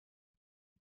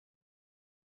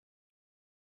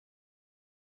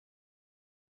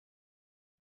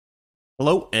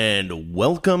Hello and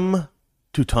welcome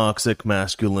to Toxic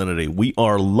Masculinity. We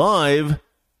are live.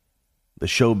 The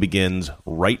show begins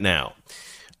right now.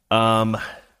 I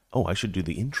should do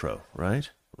the intro,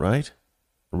 right?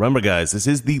 Remember, guys, this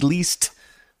is the least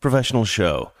professional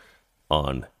show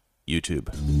on YouTube.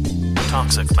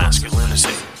 Toxic Masculinity.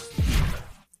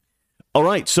 All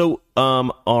right, so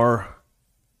our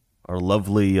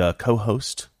lovely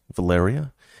co-host,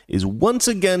 Valeria, is once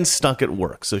again stuck at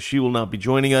work, so she will not be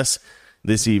joining us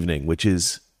this evening, which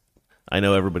is, I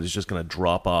know everybody's just going to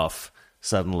drop off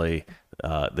suddenly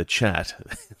the chat.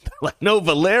 Like, no,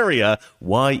 Valeria,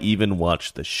 why even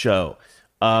watch the show?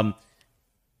 Let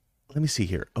me see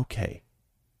here. Okay.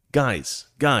 Guys,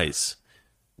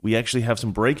 we actually have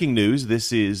some breaking news.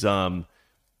 This was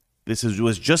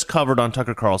just covered on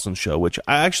Tucker Carlson's show, which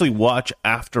I actually watch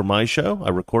after my show. I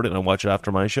record it and I watch it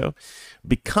after my show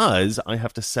because I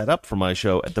have to set up for my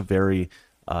show at the very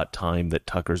time that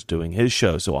Tucker's doing his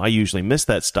show. So I usually miss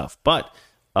that stuff. But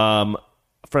a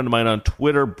friend of mine on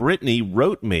Twitter, Brittany,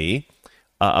 wrote me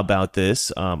about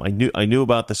this. I knew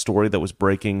about the story that was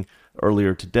breaking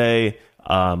earlier today,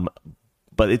 but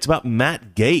it's about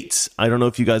Matt Gaetz. I don't know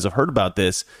if you guys have heard about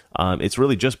this. It's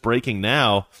really just breaking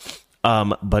now,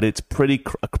 but it's a pretty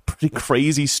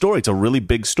crazy story. It's a really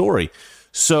big story.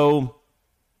 So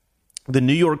the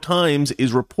New York Times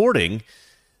is reporting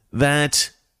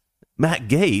that Matt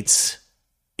Gaetz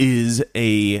is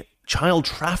a child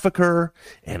trafficker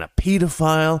and a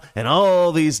pedophile and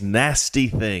all these nasty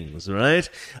things, right?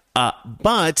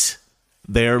 But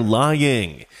they're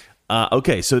lying.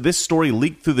 Okay, so this story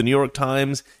leaked through the New York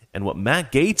Times, and what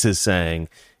Matt Gaetz is saying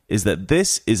is that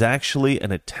this is actually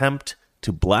an attempt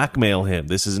to blackmail him.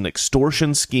 This is an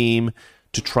extortion scheme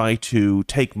to try to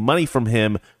take money from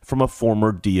him from a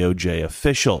former DOJ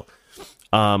official.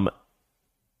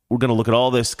 We're going to look at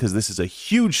all this because this is a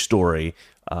huge story.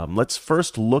 Let's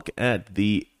first look at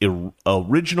the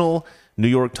original New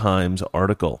York Times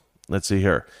article. Let's see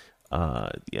here.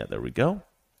 There we go.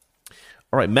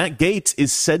 All right, Matt Gaetz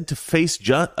is said to face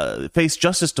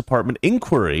Justice Department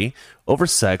inquiry over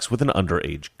sex with an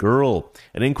underage girl.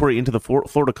 An inquiry into the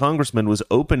Florida congressman was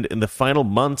opened in the final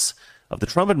months of the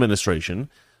Trump administration.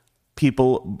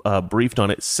 People briefed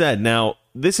on it said. Now,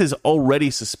 this is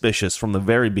already suspicious from the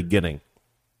very beginning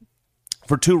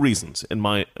for two reasons, in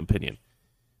my opinion.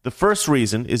 The first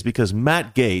reason is because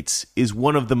Matt Gaetz is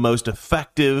one of the most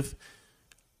effective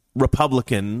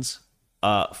Republicans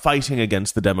fighting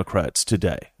against the Democrats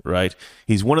today, right?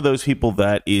 He's one of those people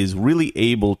that is really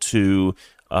able to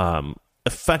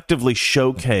effectively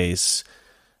showcase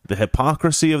the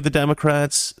hypocrisy of the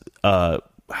Democrats,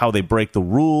 how they break the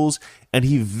rules, and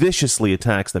he viciously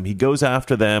attacks them. He goes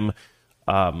after them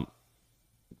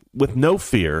with no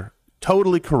fear,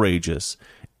 totally courageous,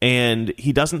 and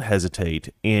he doesn't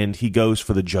hesitate, and he goes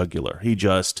for the jugular. He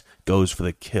just goes for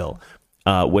the kill.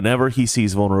 Whenever he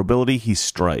sees vulnerability, he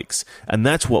strikes. And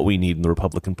that's what we need in the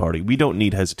Republican Party. We don't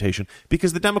need hesitation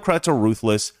because the Democrats are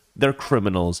ruthless, they're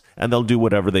criminals, and they'll do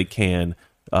whatever they can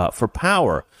for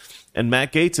power. And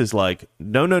Matt Gaetz is like,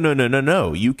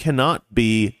 no. You cannot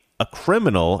be a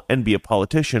criminal and be a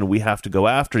politician. We have to go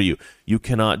after you. You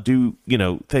cannot do,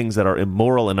 things that are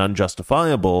immoral and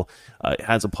unjustifiable.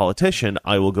 As a politician,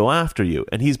 I will go after you.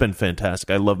 And he's been fantastic.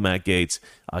 I love Matt Gaetz.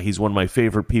 He's one of my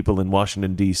favorite people in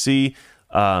Washington, D.C.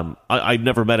 I've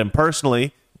never met him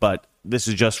personally, but this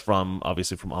is just from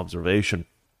observation.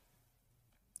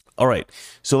 All right,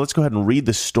 so let's go ahead and read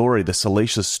the story, the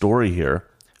salacious story here.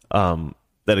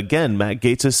 That again, Matt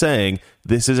Gaetz is saying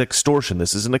this is extortion.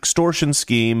 This is an extortion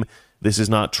scheme. This is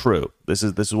not true. This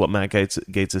is what Matt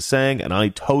Gaetz is saying, and I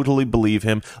totally believe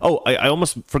him. Oh, I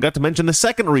almost forgot to mention the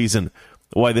second reason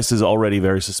why this is already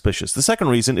very suspicious. The second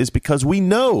reason is because we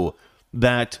know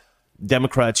that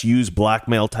Democrats use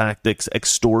blackmail tactics,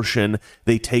 extortion,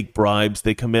 they take bribes,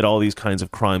 they commit all these kinds of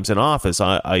crimes in office.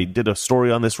 I did a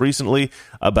story on this recently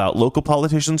about local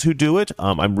politicians who do it.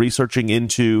 I'm researching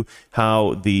into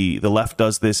how the left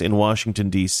does this in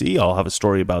Washington, D.C. I'll have a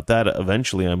story about that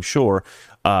eventually, I'm sure.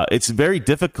 It's very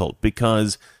difficult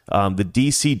because the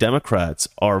D.C. Democrats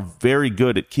are very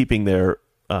good at keeping their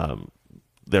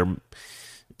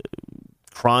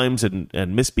crimes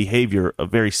and misbehavior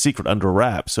very secret under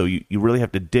wraps. So you really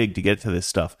have to dig to get to this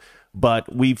stuff.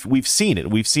 But we've seen it.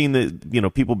 We've seen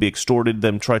that people be extorted,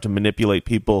 them try to manipulate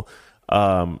people,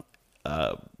 and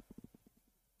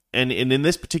in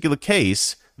this particular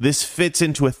case, this fits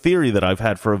into a theory that I've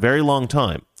had for a very long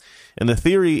time. And the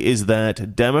theory is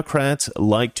that Democrats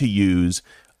like to use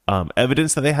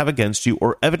evidence that they have against you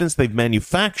or evidence they've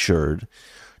manufactured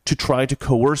to try to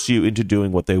coerce you into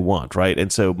doing what they want, right?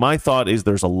 And so my thought is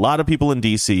there's a lot of people in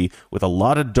D.C. with a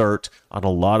lot of dirt on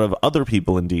a lot of other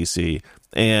people in D.C.,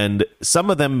 and some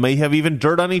of them may have even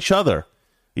dirt on each other.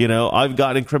 You know, I've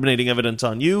got incriminating evidence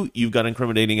on you. You've got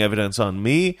incriminating evidence on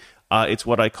me. It's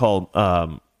what I call,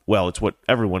 it's what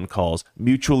everyone calls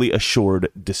mutually assured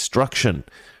destruction,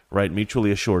 right?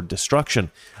 Mutually assured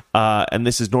destruction. And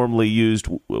this is normally used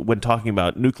when talking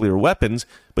about nuclear weapons,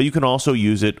 but you can also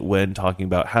use it when talking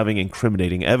about having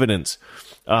incriminating evidence.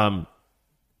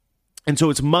 And so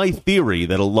it's my theory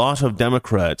that a lot of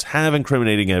Democrats have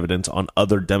incriminating evidence on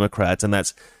other Democrats, and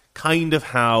that's kind of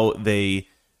how they're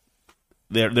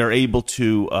able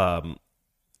to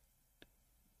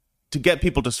get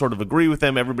people to sort of agree with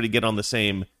them. Everybody get on the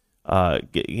same,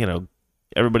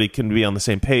 everybody can be on the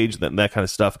same page, that kind of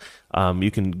stuff. You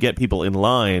can get people in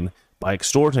line by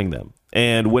extorting them.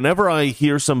 And whenever I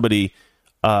hear somebody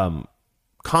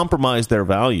compromise their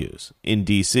values in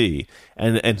D.C.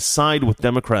 and side with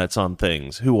Democrats on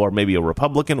things who are maybe a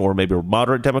Republican or maybe a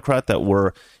moderate Democrat that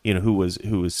were, who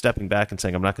was stepping back and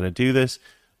saying, I'm not going to do this,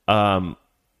 I'm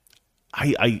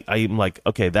like,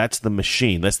 okay, that's the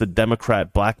machine. That's the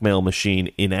Democrat blackmail machine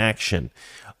in action.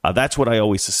 That's what I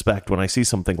always suspect when I see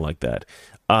something like that.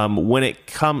 When it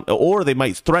or they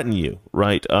might threaten you,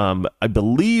 right? I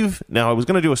believe, now I was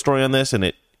going to do a story on this,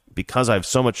 and because I have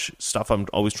so much stuff I'm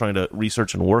always trying to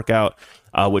research and work out,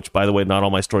 which, by the way, not all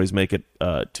my stories make it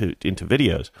into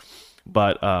videos.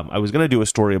 But I was going to do a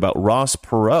story about Ross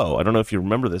Perot. I don't know if you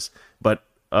remember this, but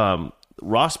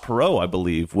Ross Perot, I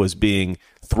believe, was being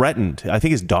threatened. I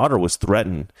think his daughter was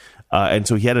threatened, and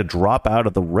so he had to drop out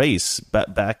of the race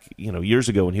back years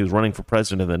ago when he was running for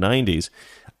president in the 90s.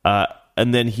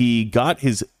 And then he got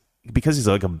because he's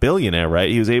like a billionaire, right?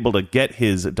 He was able to get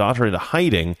his daughter into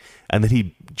hiding, and then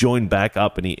he joined back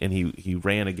up, and he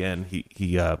ran again.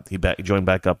 He joined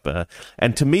back up,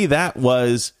 and to me that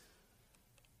was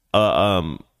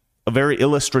a very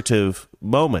illustrative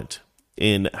moment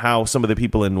in how some of the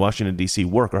people in Washington D.C.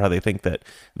 work, or how they think that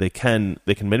they can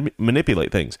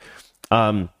manipulate things.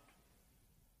 There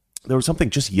was something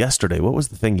just yesterday. What was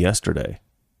the thing yesterday?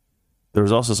 There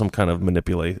was also some kind of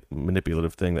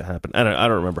manipulative thing that happened. I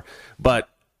don't remember. But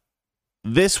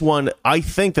this one, I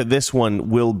think that this one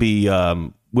will be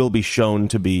shown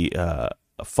to be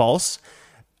false.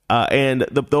 And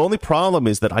the only problem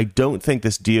is that I don't think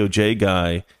this DOJ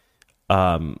guy.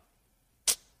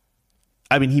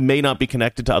 He may not be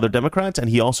connected to other Democrats, and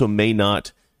he also may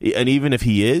not. And even if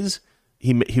he is,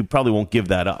 he probably won't give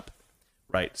that up,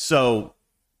 right? So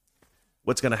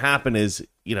what's going to happen is,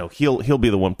 he'll be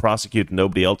the one prosecuted,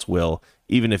 nobody else will,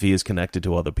 even if he is connected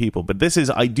to other people. But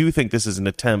I do think this is an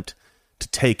attempt to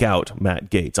take out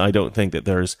Matt Gaetz. I don't think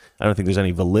there's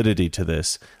any validity to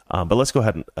this. But let's go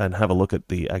ahead and have a look at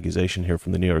the accusation here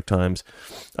from the New York Times.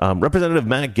 Representative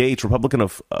Matt Gaetz, Republican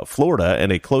of Florida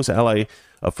and a close ally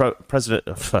of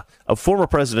former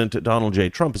President Donald J.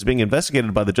 Trump, is being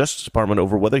investigated by the Justice Department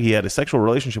over whether he had a sexual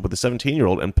relationship with a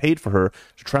 17-year-old and paid for her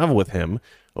to travel with him,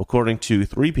 according to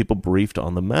 3 people briefed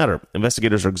on the matter.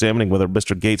 Investigators are examining whether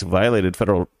Mr. Gaetz violated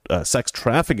federal sex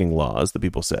trafficking laws, the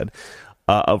people said.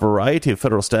 A variety of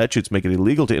federal statutes make it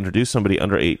illegal to introduce somebody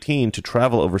under 18 to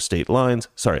travel over state lines.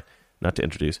 Sorry, not to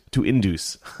introduce, to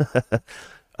induce.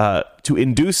 To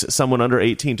induce someone under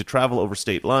 18 to travel over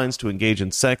state lines to engage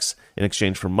in sex in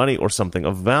exchange for money or something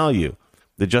of value.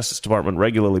 The Justice Department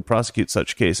regularly prosecutes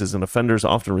such cases, and offenders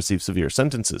often receive severe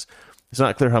sentences. It's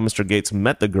not clear how Mr. Gaetz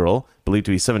met the girl, believed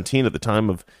to be 17 at the time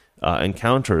of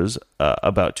encounters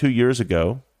about 2 years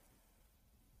ago.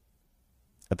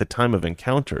 At the time of the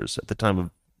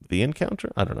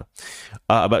encounter? I don't know.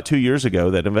 About 2 years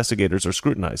ago that investigators are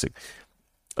scrutinizing.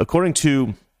 According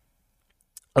to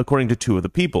 2 of the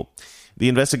people, the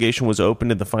investigation was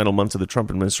opened in the final months of the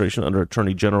Trump administration under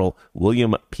Attorney General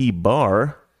William P.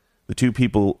 Barr. The 2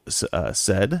 people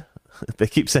said, they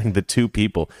keep saying the 2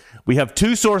 people. We have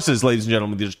 2 sources, ladies and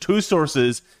gentlemen. There's 2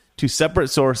 sources, 2 separate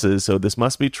sources, so this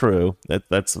must be true.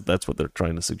 That's what they're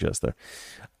trying to suggest there.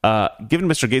 Given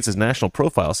Mr. Gaetz' national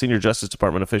profile, senior Justice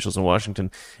Department officials in Washington,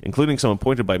 including some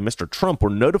appointed by Mr. Trump, were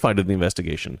notified of the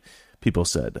investigation, people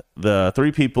said. The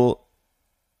three people...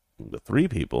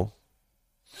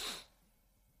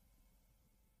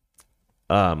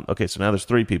 okay, so now there's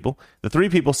 3 people. The 3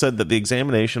 people said that the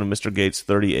examination of Mr. Gaetz,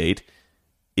 38,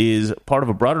 is part of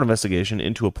a broader investigation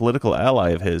into a political ally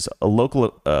of his, a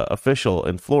local official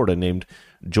in Florida named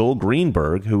Joel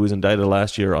Greenberg, who was indicted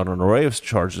last year on an array of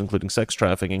charges, including sex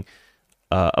trafficking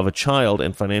of a child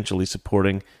and financially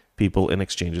supporting people in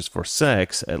exchanges for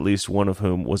sex, at least one of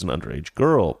whom was an underage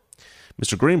girl.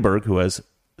 Mr. Greenberg, who has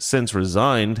since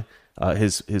resigned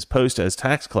his post as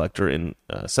tax collector in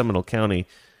Seminole County,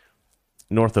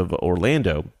 north of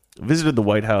Orlando, visited the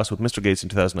White House with Mr. Gates in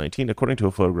 2019, according to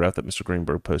a photograph that Mr.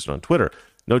 Greenberg posted on Twitter.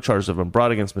 No charges have been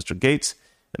brought against Mr. Gates,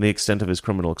 and the extent of his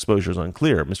criminal exposure is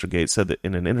unclear. Mr. Gates said that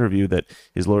in an interview that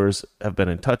his lawyers have been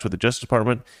in touch with the Justice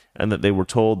Department and that they were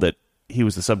told that he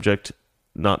was the subject,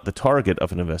 not the target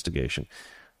of an investigation.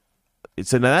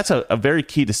 So now that's a very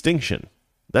key distinction.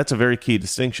 That's a very key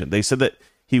distinction. They said that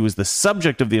he was the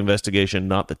subject of the investigation,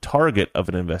 not the target of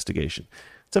an investigation.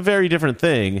 It's a very different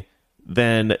thing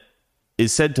than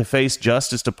is said to face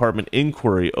Justice Department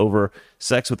inquiry over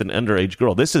sex with an underage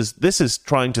girl. This is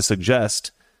trying to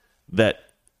suggest that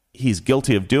he's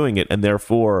guilty of doing it, and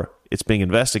therefore it's being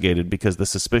investigated because the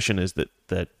suspicion is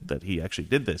that he actually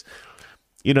did this.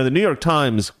 You know, the New York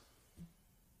Times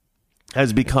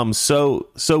has become so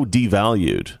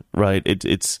devalued, right?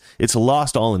 It's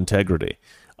lost all integrity.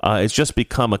 It's just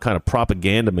become a kind of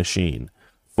propaganda machine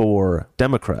for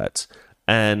Democrats.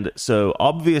 And so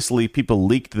obviously people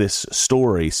leaked this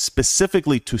story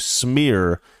specifically to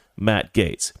smear Matt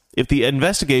Gaetz. If the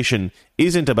investigation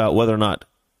isn't about whether or not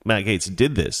Matt Gaetz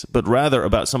did this, but rather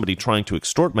about somebody trying to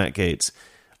extort Matt Gaetz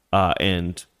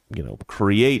and, you know,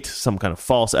 create some kind of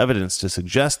false evidence to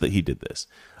suggest that he did this,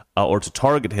 or to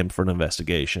target him for an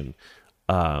investigation,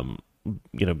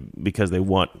 you know, because they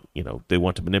want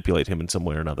to manipulate him in some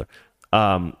way or another.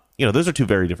 You know, those are two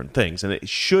very different things, and it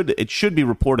should be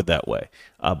reported that way.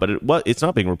 But it's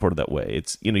not being reported that way.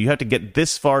 It's, you know, you have to get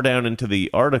this far down into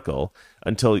the article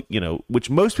until, you know,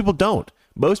 which most people don't.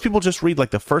 Most people just read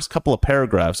like the first couple of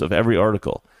paragraphs of every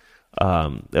article.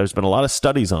 There's been a lot of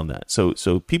studies on that.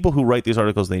 So people who write these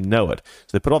articles, they know it.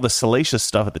 So they put all the salacious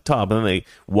stuff at the top, and then they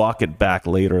walk it back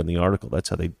later in the article. That's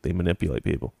how they manipulate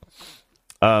people.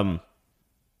 I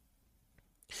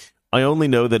only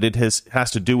know that it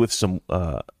has to do with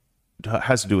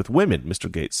women, Mr.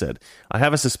 Gaetz said. I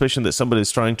have a suspicion that somebody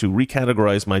is trying to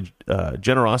recategorize my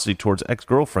generosity towards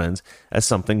ex-girlfriends as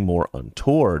something more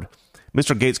untoward.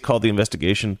 Mr. Gaetz called the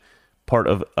investigation part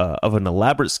of an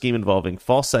elaborate scheme involving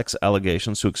false sex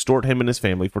allegations to extort him and his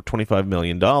family for $25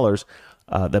 million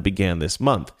that began this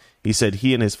month. He said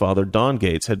he and his father, Don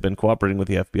Gaetz, had been cooperating with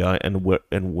the FBI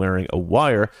and wearing a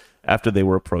wire after they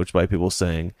were approached by people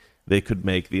saying they could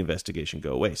make the investigation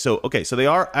go away. So they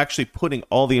are actually putting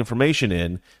all the information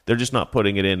in. They're just not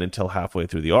putting it in until halfway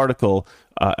through the article,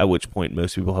 at which point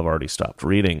most people have already stopped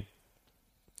reading.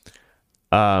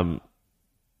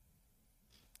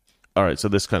 All right, so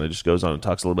this kind of just goes on and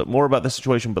talks a little bit more about the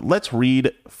situation, but let's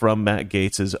read from Matt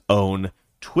Gaetz's own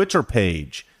Twitter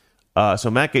page. So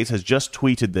Matt Gaetz has just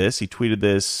tweeted this. He tweeted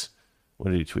this,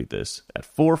 when did he tweet this? At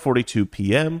 4:42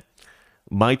 p.m.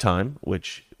 my time,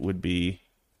 which would be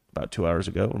about 2 hours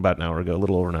ago, about an hour ago, a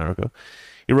little over an hour ago.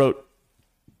 He wrote,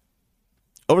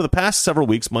 "Over the past several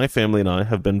weeks, my family and I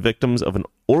have been victims of an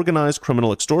organized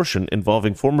criminal extortion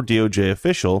involving a former DOJ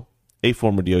official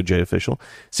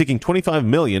seeking $25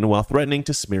 million while threatening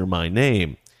to smear my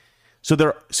name."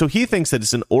 So he thinks that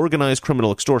it's an organized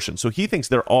criminal extortion. So he thinks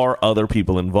there are other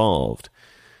people involved.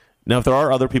 Now, if there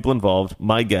are other people involved,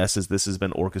 my guess is this has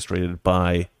been orchestrated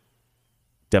by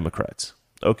Democrats.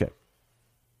 Okay.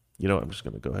 You know what? I'm just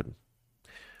going to go ahead and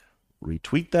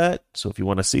retweet that. So if you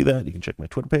want to see that, you can check my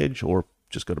Twitter page or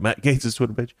just go to Matt Gaetz's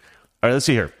Twitter page. All right, let's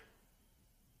see here.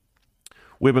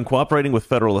 "We've been cooperating with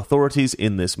federal authorities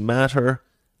in this matter."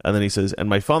 And then he says, "And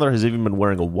my father has even been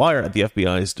wearing a wire at the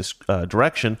FBI's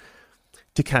direction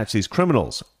to catch these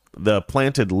criminals. The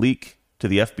planted leak to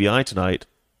the FBI tonight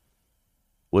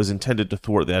was intended to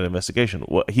thwart that investigation."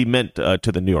 Well, he meant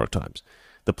to the New York Times.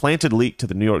 "The planted leak to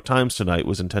the New York Times tonight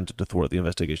was intended to thwart the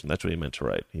investigation." That's what he meant to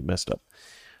write. He messed up.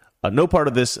 "No part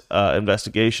of this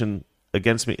investigation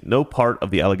against me, no part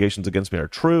of the allegations against me are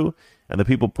true, and the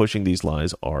people pushing these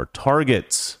lies are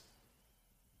targets."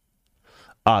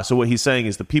 So what he's saying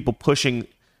is the people pushing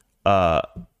the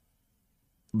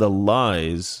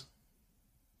lies,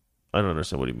 I don't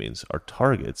understand what he means, are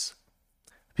targets.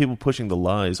 People pushing the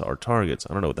lies are targets.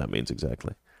 I don't know what that means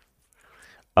exactly.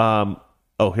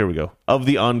 Here we go. "Of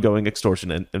the ongoing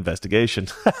extortion investigation."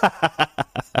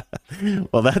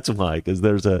 Well, that's why, because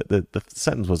the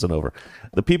sentence wasn't over.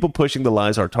 "The people pushing the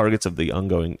lies are targets of the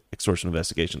ongoing extortion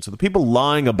investigation." So the people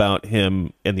lying about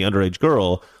him and the underage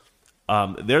girl,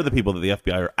 they're the people that the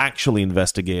FBI are actually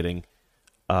investigating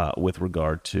with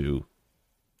regard to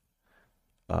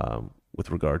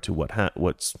what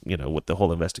the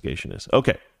whole investigation is.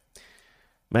 Okay.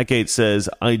 Matt Gaetz says,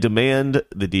 "I demand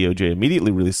the DOJ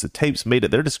immediately release the tapes made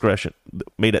at their direction."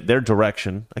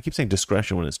 I keep saying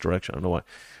discretion when it's direction. I don't know why.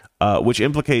 which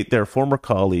implicate their former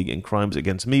colleague in crimes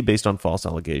against me based on false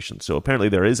allegations. So apparently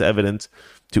there is evidence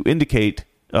to indicate,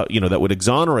 that would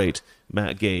exonerate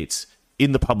Matt Gaetz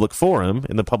in the public forum,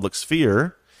 in the public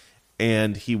sphere,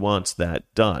 and he wants that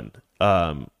done.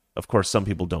 Of course, some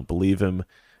people don't believe him.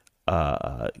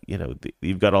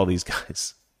 You've got all these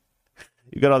guys.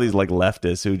 You've got all these like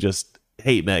leftists who just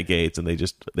hate Matt Gaetz, and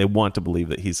they want to believe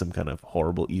that he's some kind of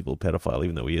horrible, evil pedophile,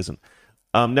 even though he isn't.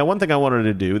 Now, one thing I wanted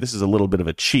to do, this is a little bit of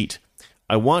a cheat.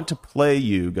 I want to play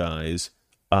you guys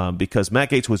because Matt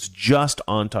Gaetz was just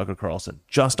on Tucker Carlson.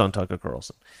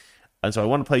 And so I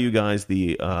want to play you guys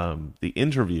the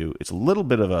interview. It's a little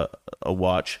bit of a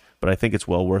watch, but I think it's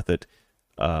well worth it.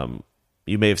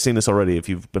 You may have seen this already if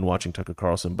you've been watching Tucker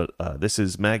Carlson, but this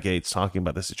is Matt Gaetz talking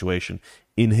about the situation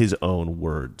in his own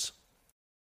words.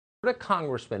 Florida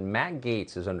Congressman Matt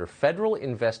Gaetz is under federal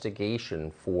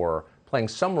investigation for playing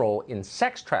some role in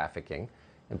sex trafficking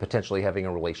and potentially having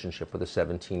a relationship with a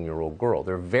 17-year-old girl.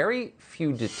 There are very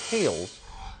few details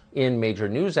in major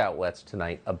news outlets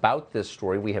tonight about this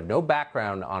story. We have no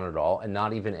background on it all and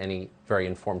not even any very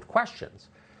informed questions.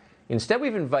 Instead,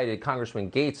 we've invited Congressman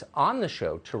Gaetz on the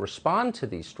show to respond to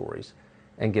these stories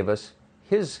and give us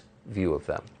his view of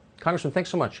them. Congressman, thanks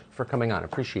so much for coming on.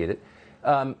 Appreciate it.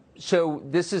 So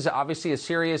this is obviously a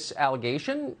serious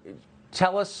allegation.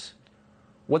 Tell us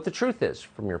what the truth is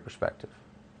from your perspective.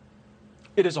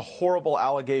 It is a horrible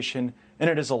allegation, and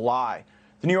it is a lie.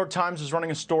 The New York Times is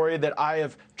running a story that I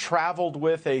have traveled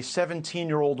with a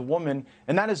 17-year-old woman,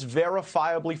 and that is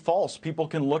verifiably false. People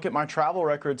can look at my travel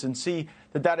records and see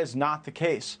that that is not the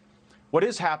case. What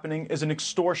is happening is an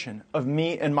extortion of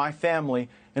me and my family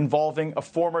involving a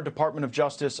former Department of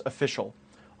Justice official.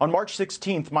 On March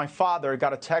 16th, my father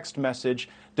got a text message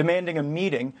demanding a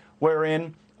meeting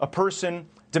wherein a person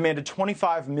demanded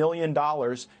 $25 million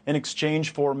in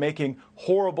exchange for making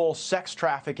horrible sex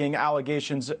trafficking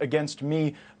allegations against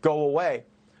me go away.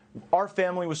 Our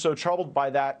family was so troubled by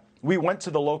that, we went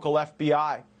to the local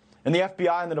FBI. And the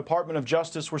FBI and the Department of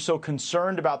Justice were so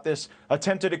concerned about this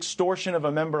attempted extortion of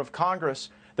a member of Congress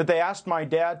that they asked my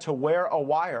dad to wear a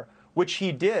wire, which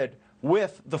he did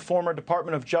with the former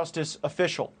Department of Justice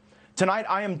official. Tonight,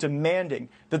 I am demanding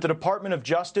that the Department of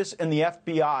Justice and the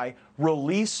FBI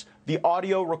release the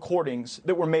audio recordings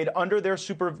that were made under their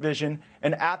supervision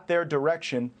and at their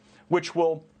direction, which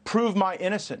will prove my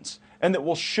innocence and that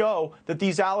will show that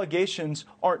these allegations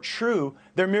aren't true.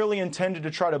 They're merely intended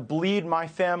to try to bleed my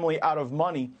family out of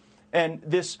money. And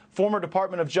this former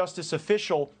Department of Justice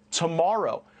official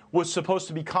tomorrow was supposed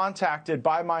to be contacted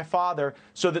by my father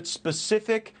so that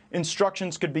specific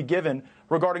instructions could be given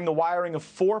regarding the wiring of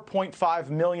 $4.5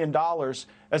 million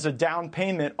as a down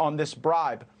payment on this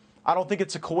bribe. I don't think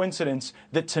it's a coincidence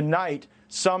that tonight,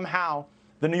 somehow,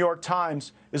 the New York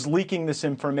Times is leaking this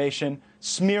information,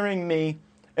 smearing me,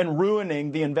 and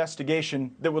ruining the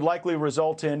investigation that would likely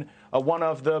result in one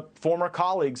of the former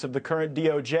colleagues of the current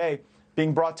DOJ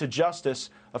being brought to justice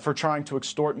for trying to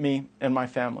extort me and my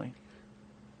family.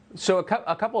 So a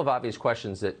couple of obvious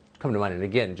questions that come to mind, and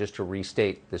again, just to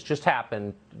restate, this just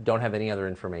happened, don't have any other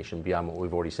information beyond what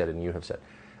we've already said and you have said.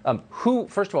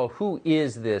 First of all, who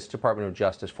is this Department of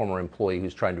Justice former employee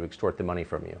who's trying to extort the money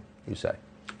from you, you say?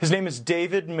 His name is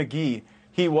David McGee.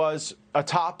 He was a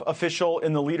top official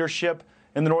in the leadership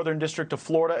in the Northern District of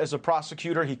Florida as a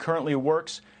prosecutor. He currently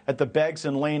works at the Beggs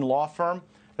and Lane law firm.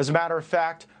 As a matter of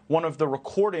fact, one of the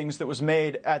recordings that was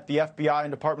made at the FBI and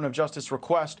Department of Justice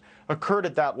request occurred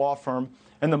at that law firm,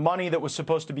 and the money that was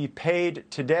supposed to be paid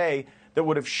today that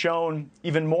would have shown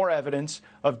even more evidence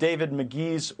of David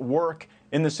McGee's work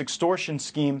in this extortion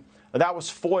scheme, that was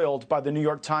foiled by the New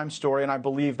York Times story, and I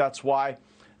believe that's why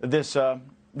this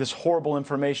horrible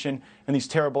information and these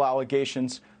terrible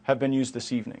allegations have been used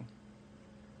this evening.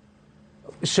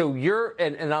 So you're,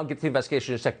 and I'll get to the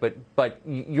investigation in a sec, but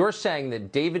you're saying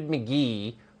that David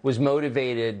McGee was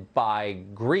motivated by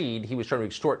greed. He was trying to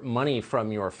extort money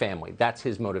from your family. That's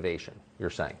his motivation, you're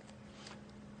saying?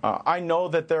 I know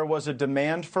that there was a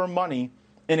demand for money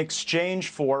in exchange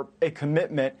for a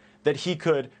commitment that he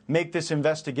could make this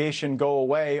investigation go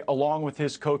away along with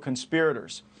his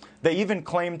co-conspirators. They even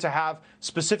claim to have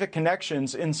specific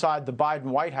connections inside the Biden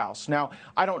White House. Now,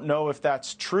 I don't know if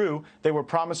that's true. They were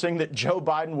promising that Joe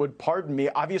Biden would pardon me.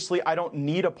 Obviously, I don't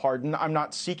need a pardon. I'm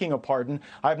not seeking a pardon.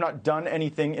 I have not done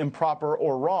anything improper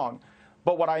or wrong.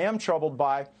 But what I am troubled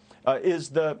by is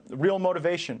the real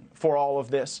motivation for all of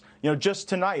this. You know, just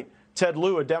tonight, Ted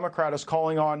Lieu, a Democrat, is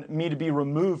calling on me to be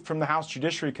removed from the House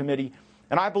Judiciary Committee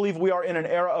And I believe we are in an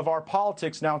era of our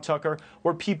politics now, Tucker,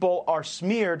 where people are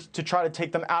smeared to try to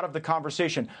take them out of the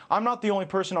conversation. I'm not the only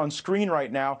person on screen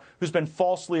right now who's been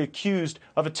falsely accused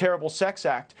of a terrible sex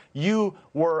act. You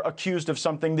were accused of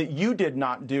something that you did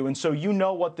not do, and so you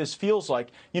know what this feels like.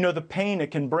 You know the pain it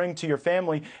can bring to your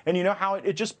family, and you know how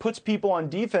it just puts people on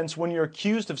defense when you're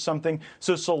accused of something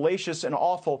so salacious and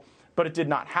awful. But it did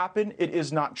not happen. It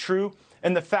is not true.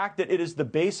 And the fact that it is the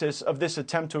basis of this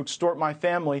attempt to extort my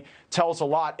family tells a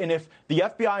lot. And if the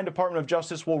FBI and Department of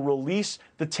Justice will release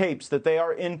the tapes that they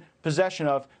are in possession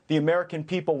of, the American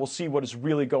people will see what is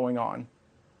really going on.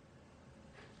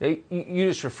 You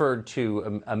just referred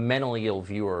to a mentally ill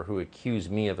viewer who accused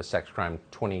me of a sex crime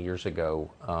 20 years ago.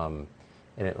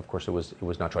 And of course, it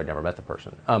was not true. I'd never met the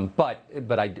person.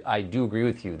 But I do agree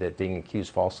with you that being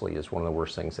accused falsely is one of the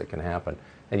worst things that can happen.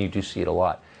 And you do see it a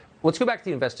lot. Let's go back to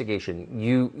the investigation.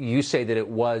 You say that it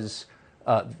was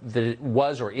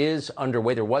or is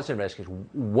underway. There was an investigation.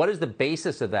 What is the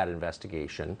basis of that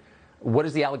investigation? What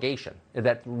is the allegation?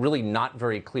 That's really not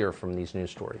very clear from these news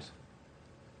stories.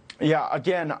 Yeah,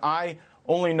 again, I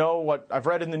only know what I've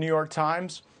read in the New York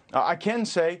Times. I can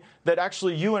say that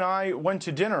actually you and I went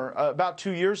to dinner about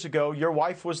 2 years ago. Your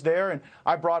wife was there, and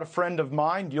I brought a friend of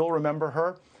mine. You'll remember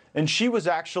her. And she was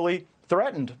actually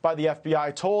threatened by the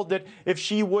FBI, told that if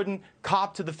she wouldn't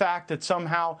cop to the fact that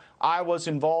somehow I was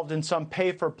involved in some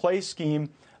pay-for-play scheme,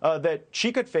 that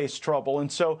she could face trouble.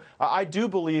 And so I do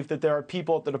believe that there are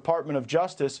people at the Department of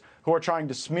Justice who are trying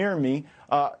to smear me,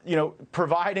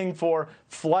 providing for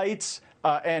flights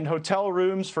and hotel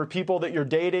rooms for people that you're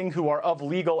dating who are of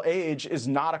legal age is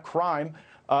not a crime.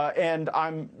 And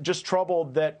I'm just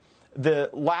troubled that the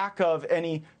lack of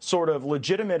any sort of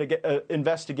legitimate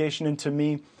investigation into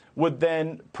me would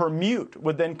then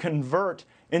convert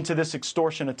into this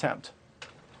extortion attempt.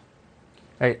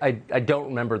 I don't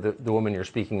remember the woman you're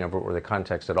speaking of or the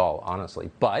context at all,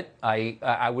 honestly. But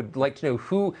I would like to know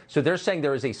who. So they're saying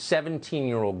there is a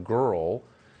 17-year-old girl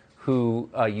who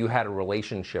you had a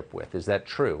relationship with. Is that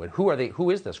true? And who are they? Who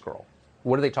is this girl?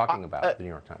 What are they talking about, the New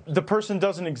York Times? The person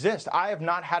doesn't exist. I have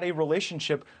not had a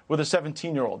relationship with a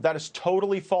 17-year-old. That is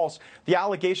totally false. The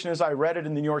allegation, as I read it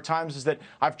in the New York Times, is that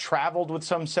I've traveled with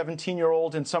some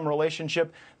 17-year-old in some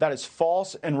relationship. That is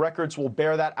false, and records will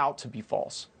bear that out to be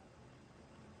false.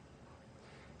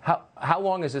 How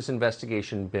long has this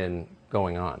investigation been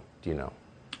going on? Do you know?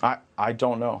 I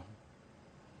don't know.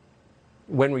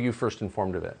 When were you first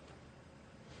informed of it?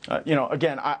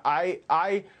 Again,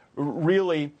 I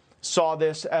really saw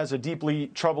this as a deeply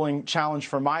troubling challenge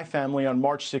for my family on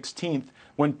March 16th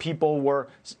when people were,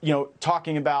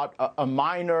 talking about a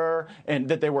minor and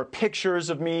that there were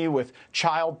pictures of me with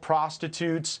child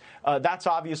prostitutes. That's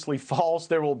obviously false.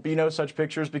 There will be no such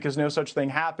pictures because no such thing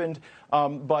happened.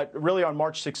 But really on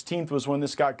March 16th was when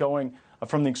this got going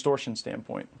from the extortion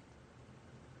standpoint.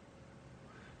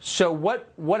 So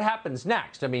what happens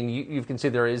next? I mean, you can see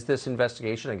there is this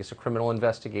investigation, I guess a criminal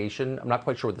investigation. I'm not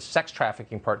quite sure where the sex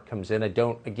trafficking part comes in. I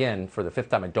don't, again, for the fifth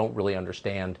time, I don't really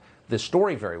understand this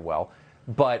story very well.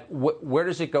 But where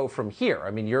does it go from here? I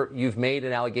mean, you've made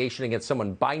an allegation against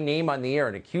someone by name on the air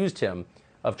and accused him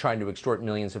of trying to extort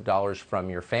millions of dollars from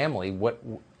your family.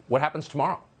 What happens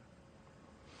tomorrow?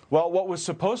 Well, what was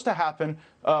supposed to happen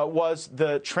was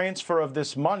the transfer of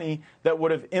this money that would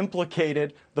have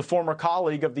implicated the former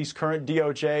colleague of these current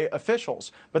DOJ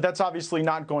officials. But that's obviously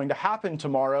not going to happen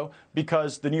tomorrow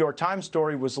because the New York Times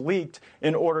story was leaked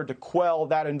in order to quell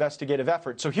that investigative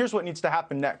effort. So here's what needs to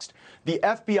happen next. The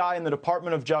FBI and the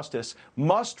Department of Justice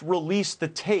must release the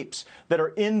tapes that are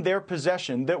in their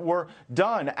possession that were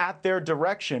done at their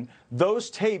direction. Those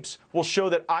tapes will show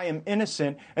that I am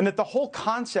innocent and that the whole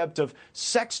concept of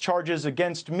sex charges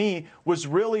against me was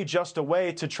really just a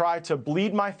way to try to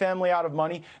bleed my family out of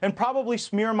money and probably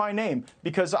smear my name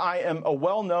because I am a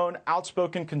well-known,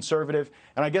 outspoken conservative,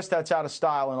 and I guess that's out of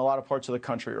style in a lot of parts of the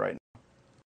country right now.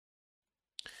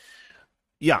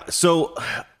 Yeah, so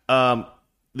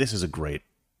this is a great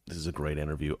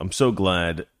interview. I'm so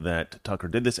glad that Tucker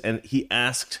did this, and he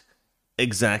asked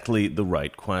exactly the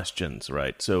right questions,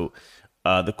 right? So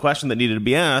the question that needed to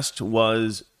be asked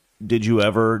was, did you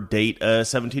ever date a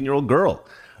 17-year-old girl?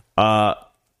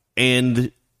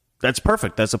 And that's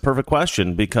perfect. That's a perfect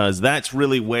question because that's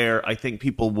really where I think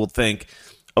people will think,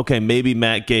 okay, maybe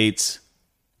Matt Gaetz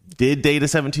did date a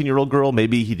 17-year-old girl.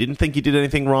 Maybe he didn't think he did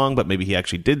anything wrong, but maybe he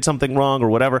actually did something wrong or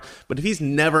whatever. But if he's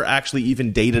never actually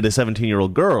even dated a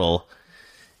 17-year-old girl,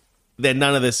 then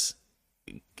none of this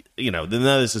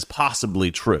is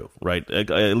possibly true, right?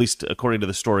 At least according to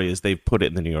the story as they've put it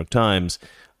in the New York Times,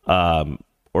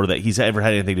 or that he's ever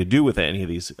had anything to do with any of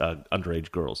these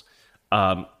underage girls.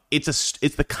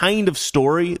 it's the kind of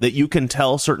story that you can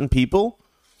tell certain people,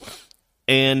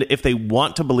 and if they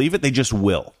want to believe it, they just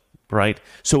will, right?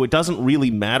 So it doesn't really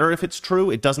matter if it's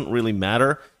true. It doesn't really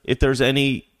matter if there's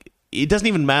any. It doesn't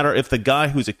even matter if the guy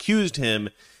who's accused him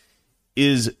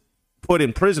is put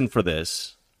in prison for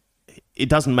this. It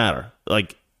doesn't matter.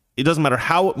 Like, it doesn't matter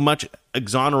how much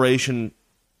exoneration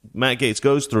Matt Gaetz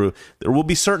goes through. There will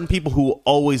be certain people who will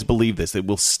always believe this. They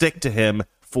will stick to him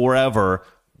forever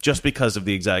just because of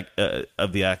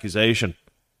the accusation.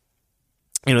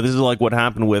 You know, this is like what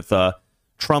happened with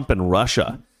Trump and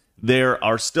Russia. There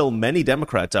are still many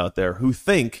Democrats out there who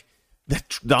think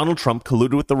that Donald Trump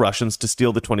colluded with the Russians to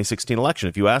steal the 2016 election.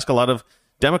 If you ask a lot of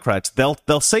Democrats,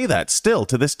 they'll say that still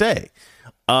to this day.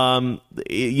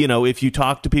 You know, if you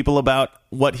talk to people about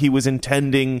what he was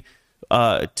intending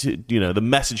the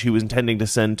message he was intending to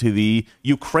send to the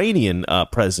Ukrainian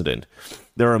president,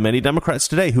 there are many Democrats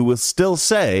today who will still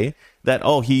say that,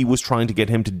 he was trying to get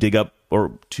him to dig up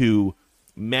or to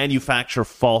manufacture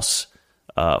false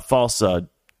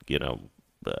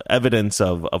evidence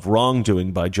of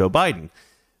wrongdoing by Joe Biden.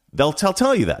 They'll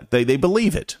tell you that they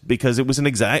believe it because it was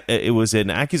an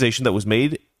accusation that was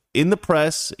made in the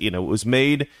press. You know, it was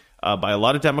made by a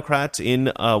lot of Democrats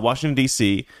in Washington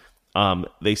D.C.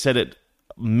 They said it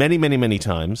many, many, many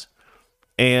times,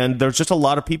 and there's just a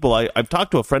lot of people. I've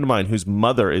talked to a friend of mine whose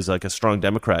mother is like a strong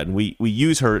Democrat, and we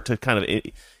use her to kind of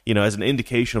as an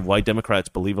indication of why Democrats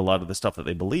believe a lot of the stuff that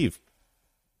they believe.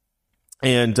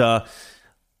 And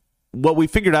what we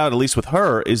figured out, at least with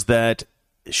her, is that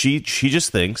she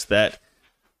just thinks that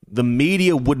the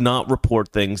media would not report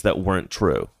things that weren't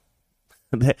true.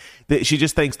 She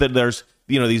just thinks that there's,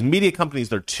 these media companies,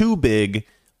 they're too big,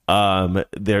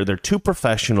 they're too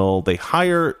professional, they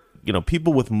hire,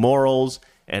 people with morals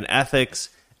and ethics,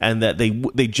 and that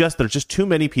there's just too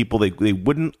many people, they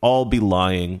wouldn't all be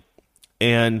lying.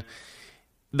 And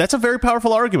that's a very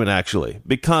powerful argument, actually,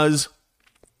 because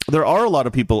there are a lot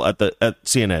of people at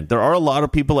CNN. There are a lot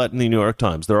of people at the New York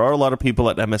Times. There are a lot of people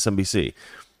at MSNBC.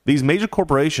 These major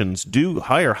corporations do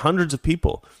hire hundreds of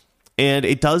people. And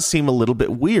it does seem a little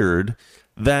bit weird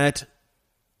that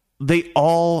they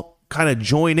all kind of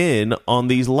join in on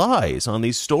these lies, on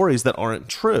these stories that aren't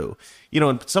true.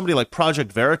 And somebody like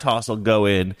Project Veritas will go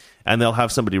in and they'll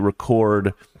have somebody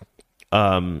record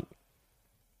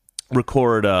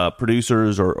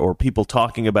producers or people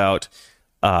talking about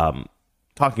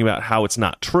how it's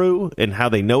not true and how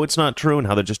they know it's not true and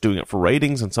how they're just doing it for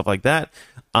ratings and stuff like that.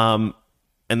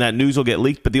 And that news will get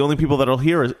leaked, but the only people that'll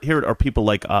hear it are people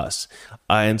like us.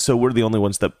 And so we're the only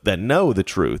ones that know the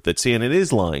truth, that CNN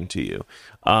is lying to you.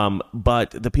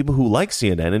 But the people who like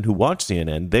CNN and who watch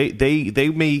CNN, they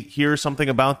may hear something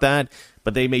about that,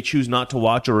 but they may choose not to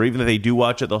watch it, or even if they do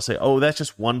watch it, they'll say, that's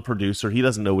just one producer. He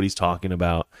doesn't know what he's talking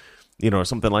about, or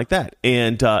something like that.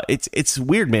 And it's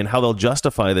weird, man, how they'll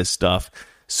justify this stuff.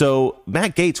 So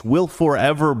Matt Gaetz will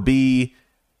forever be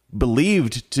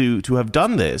believed to have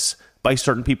done this by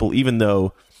certain people, even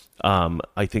though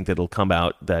I think that it'll come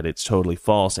out that it's totally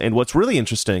false. And what's really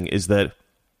interesting is that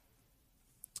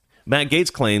Matt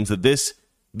Gaetz claims that this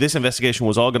investigation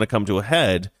was all going to come to a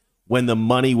head when the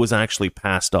money was actually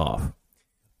passed off.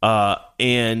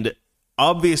 And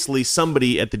obviously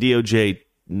somebody at the DOJ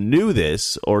knew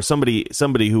this, or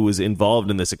somebody who was involved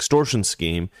in this extortion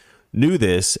scheme knew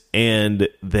this, and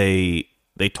they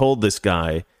told this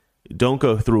guy, don't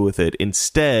go through with it.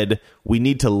 Instead, we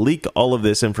need to leak all of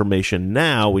this information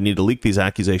now. We need to leak these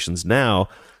accusations now.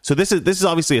 So this is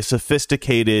obviously a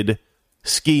sophisticated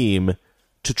scheme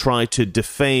to try to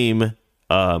defame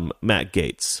Matt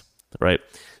Gaetz, right?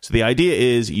 So the idea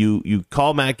is you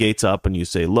call Matt Gaetz up and you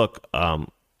say, look,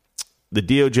 the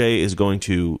DOJ is going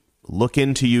to look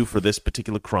into you for this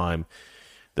particular crime.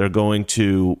 They're going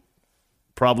to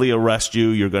probably arrest you.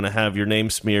 You're going to have your name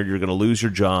smeared. You're going to lose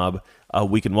your job.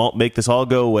 We can make this all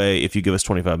go away if you give us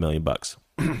 $25 million.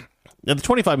 Now, the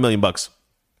 $25 million,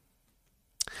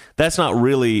 that's not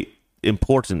really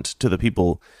important to the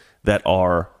people that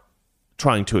are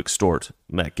trying to extort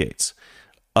Matt Gaetz.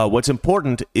 What's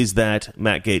important is that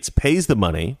Matt Gaetz pays the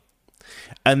money,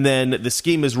 and then the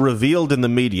scheme is revealed in the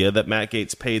media that Matt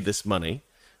Gaetz paid this money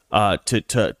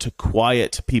to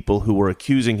quiet people who were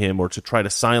accusing him, or to try to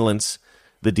silence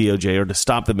the DOJ, or to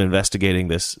stop them investigating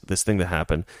this thing that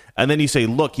happened. And then you say,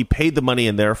 look, he paid the money,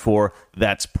 and therefore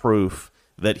that's proof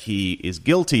that he is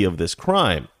guilty of this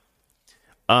crime.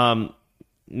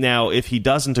 Now, if he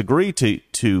doesn't agree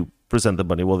to present the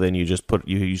money, well, then you just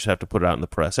have to put it out in the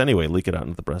press anyway, leak it out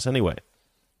into the press anyway.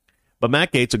 But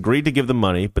Matt Gaetz agreed to give the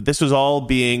money, but this was all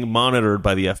being monitored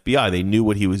by the FBI. They knew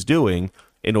what he was doing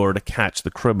in order to catch the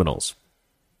criminals.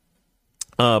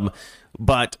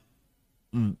 But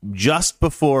just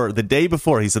before, the day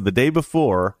before, he said the day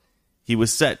before he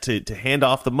was set to hand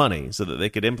off the money so that they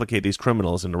could implicate these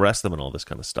criminals and arrest them and all this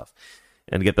kind of stuff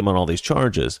and get them on all these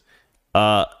charges,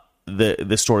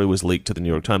 the story was leaked to the New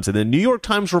York Times. And the New York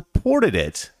Times reported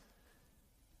it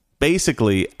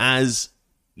basically as,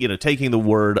 taking the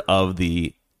word of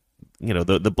the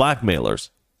blackmailers.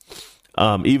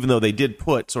 Even though they did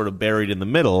put sort of buried in the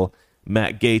middle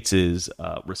Matt Gaetz's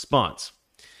response.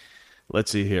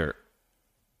 Let's see here.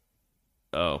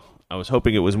 Oh, I was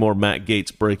hoping it was more Matt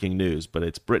Gaetz breaking news, but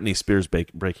it's Britney Spears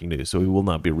breaking news, so we will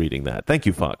not be reading that. Thank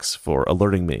you, Fox, for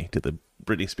alerting me to the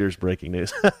Britney Spears breaking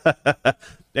news.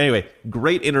 Anyway,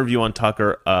 great interview on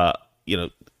Tucker.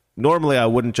 Normally I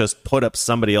wouldn't just put up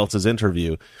somebody else's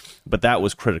interview, but that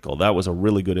was critical. That was a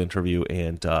really good interview.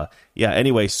 And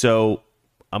anyway, so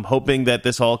I'm hoping that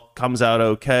this all comes out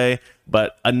okay.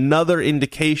 But another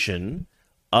indication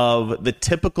of the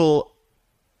typical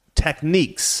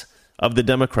techniques of the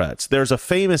Democrats. There's a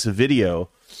famous video.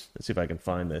 Let's see if I can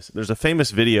find this. There's a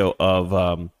famous video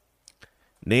of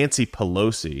Nancy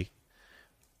Pelosi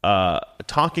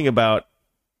talking about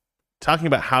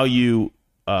how you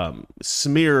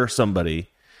smear somebody,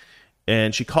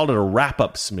 and she called it a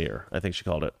wrap-up smear. I think she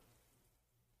called it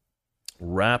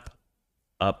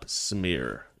wrap-up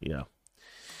smear. Yeah.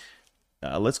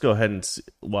 Let's go ahead and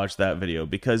watch that video,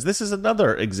 because this is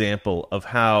another example of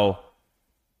how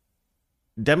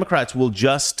Democrats will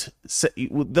just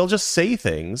say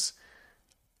things.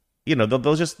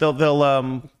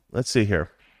 They'll let's see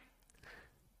here.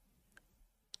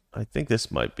 I think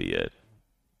this might be it.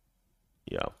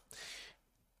 Yeah.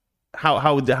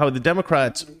 How the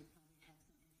Democrats.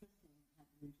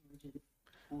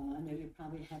 I know you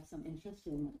probably have some interest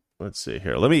in. Let's see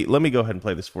here. Let me go ahead and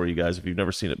play this for you guys if you've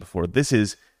never seen it before. This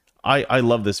is I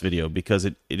love this video because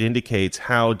it indicates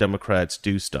how Democrats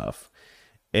do stuff,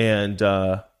 and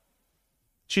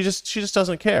she just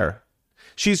doesn't care.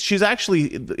 She's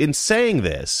actually, in saying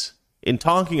this, in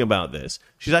talking about this,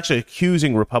 she's actually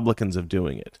accusing Republicans of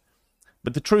doing it.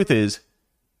 But the truth is,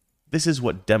 this is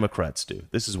what Democrats do.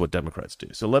 This is what Democrats do.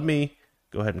 So let me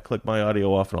go ahead and click my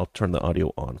audio off, and I'll turn the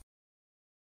audio on.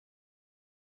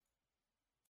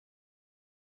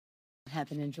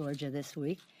 Happened in Georgia this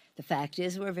week. The fact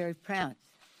is, we're very proud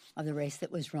of the race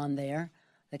that was run there.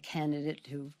 The candidate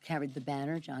who carried the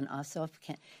banner, Jon Ossoff,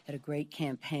 had a great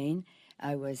campaign.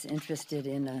 I was interested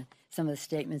in some of the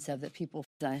statements of the people.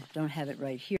 I don't have it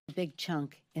right here. A big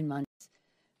chunk in Monday,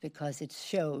 because it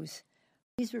shows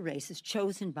these were races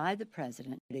chosen by the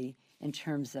president in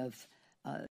terms of.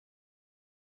 Now,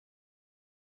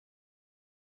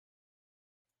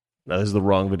 this is the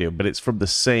wrong video, but it's from the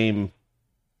same.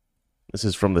 This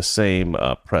is from the same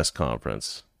press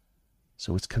conference,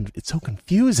 so it's so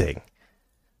confusing.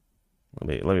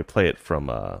 Let me play it from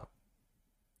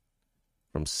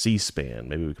C-SPAN.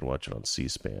 Maybe we can watch it on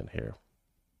C-SPAN here.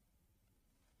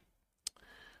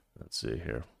 Let's see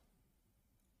here.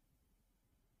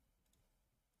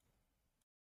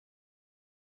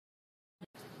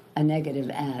 A negative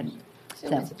ad.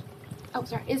 So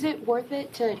is it worth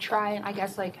it to try and, I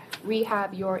guess,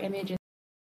 rehab your image in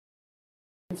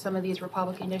some of these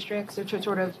Republican districts, or to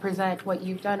sort of present what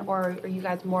you've done, or are you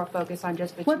guys more focused on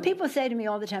just the Well, people say to me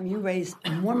all the time, you raise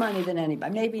more money than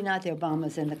anybody. Maybe not the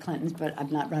Obamas and the Clintons, but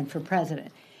I've not run for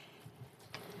president.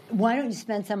 Why don't you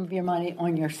spend some of your money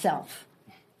on yourself?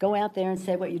 Go out there and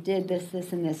say what you did, this,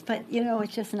 and this. But,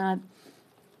 it's just not.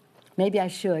 Maybe I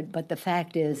should, but the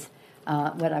fact is,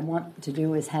 what I want to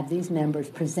do is have these members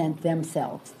present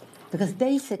themselves. Because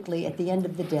basically, at the end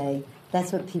of the day,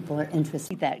 that's what people are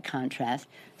interested in, that contrast.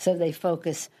 So they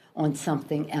focus on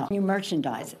something else. You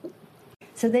merchandise it.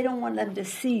 So they don't want them to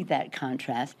see that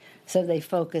contrast. So they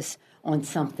focus on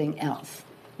something else.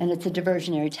 And it's a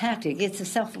diversionary tactic. It's a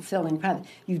self-fulfilling prophecy.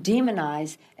 You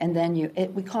demonize, and then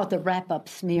we call it the wrap-up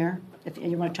smear. If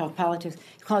you want to talk politics,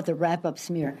 you call it the wrap-up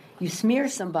smear. You smear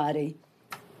somebody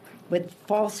with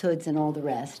falsehoods and all the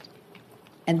rest,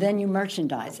 and then you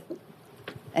merchandise it.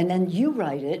 And then you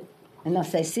write it, and they'll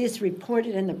say, see, it's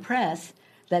reported in the press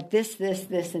that this,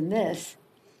 and this.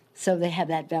 So they have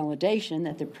that validation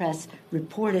that the press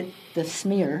reported the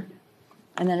smear,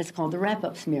 and then it's called the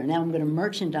wrap-up smear. Now I'm going to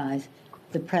merchandise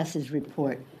the press's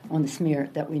report on the smear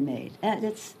that we made. And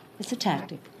it's a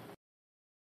tactic.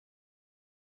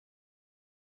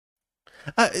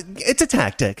 It's a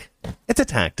tactic. It's a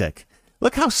tactic.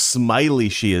 Look how smiley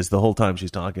she is the whole time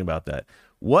she's talking about that.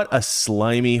 What a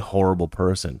slimy, horrible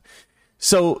person.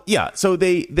 So, yeah, so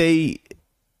they're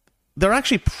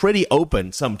actually pretty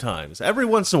open sometimes. Every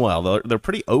once in a while, they're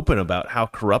pretty open about how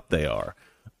corrupt they are.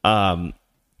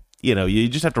 you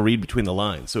just have to read between the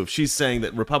lines. So if she's saying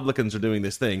that Republicans are doing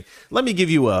this thing, let me give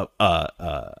you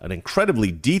an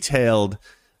incredibly detailed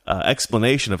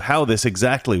explanation of how this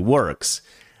exactly works.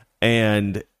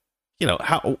 And,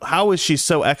 how is she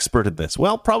so expert at this?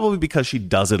 Well, probably because she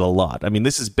does it a lot. I mean,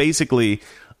 this is basically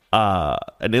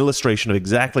an illustration of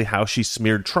exactly how she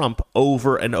smeared Trump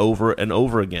over and over and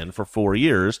over again for 4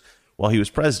 years while he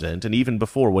was president, and even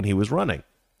before when he was running.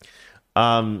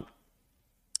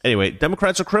 Anyway,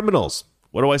 Democrats are criminals.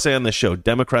 What do I say on this show?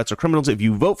 Democrats are criminals. If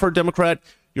you vote for a Democrat,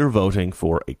 you're voting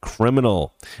for a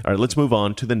criminal. All right, let's move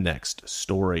on to the next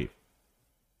story.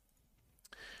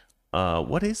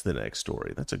 What is the next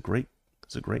story? That's a great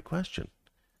question.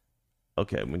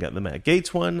 Okay, we got the Matt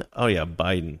Gaetz one. Oh, yeah,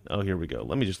 Biden. Oh, here we go.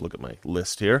 Let me just look at my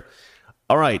list here.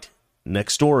 All right,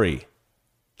 next story.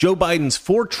 Joe Biden's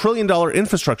 $4 trillion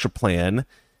infrastructure plan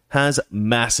has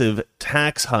massive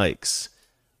tax hikes.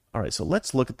 All right, so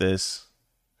let's look at this.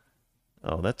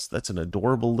 Oh, that's an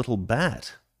adorable little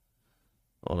bat.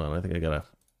 Hold on, I think I got to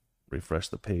refresh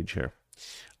the page here.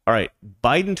 All right,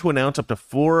 Biden to announce up to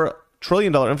 $4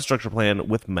 trillion infrastructure plan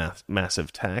with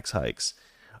massive tax hikes.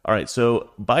 All right,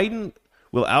 so Biden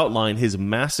will outline his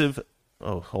massive...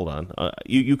 Oh, hold on.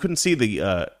 You couldn't see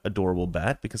the adorable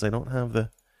bat because I don't have the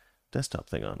desktop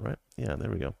thing on, right? Yeah, there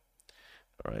we go.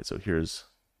 All right, so here's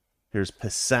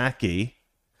Psaki.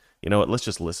 You know what? Let's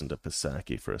just listen to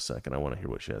Psaki for a second. I want to hear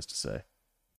what she has to say.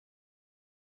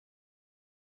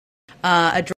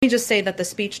 Let me just say that the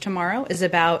speech tomorrow is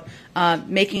about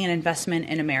making an investment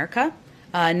in America.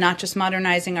 Not just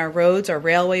modernizing our roads, our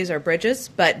railways, our bridges,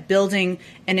 but building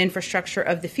an infrastructure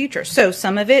of the future. So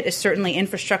some of it is certainly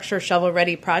infrastructure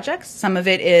shovel-ready projects. Some of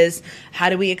it is how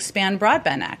do we expand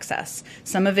broadband access.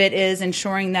 Some of it is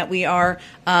ensuring that we are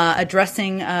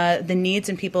addressing the needs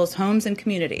in people's homes and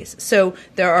communities. So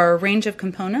there are a range of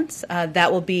components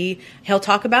that he'll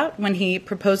talk about when he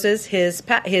proposes his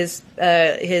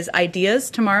ideas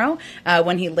tomorrow,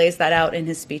 when he lays that out in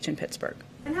his speech in Pittsburgh.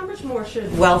 And how much more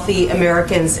should wealthy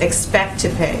Americans expect to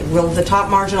pay? Will the top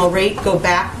marginal rate go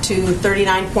back to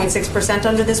 39.6%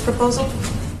 under this proposal?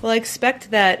 Well, I expect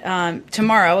that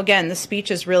tomorrow, again, the speech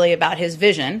is really about his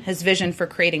vision for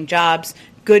creating jobs,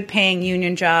 good-paying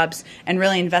union jobs, and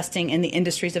really investing in the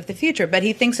industries of the future. But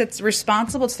he thinks it's the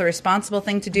responsible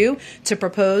thing to do, to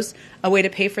propose a way to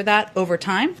pay for that over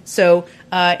time. So,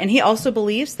 and he also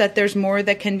believes that there's more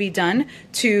that can be done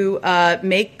to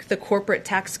make the corporate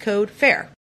tax code fair.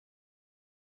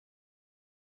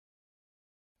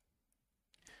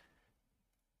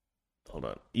 Hold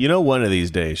on. One of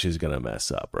these days she's going to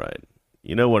mess up, right?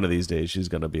 One of these days she's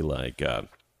going to be like,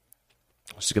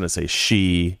 she's going to say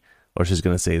she, or she's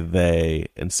going to say they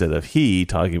instead of he,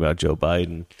 talking about Joe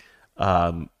Biden.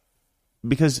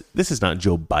 Because this is not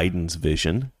Joe Biden's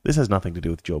vision. This has nothing to do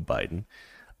with Joe Biden.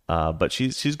 But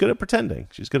she's good at pretending.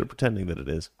 She's good at pretending that it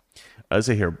is. I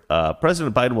say here,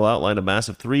 President Biden will outline a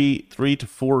massive $3 to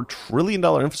 $4 trillion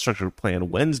infrastructure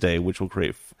plan Wednesday, which will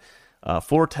create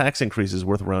 4 tax increases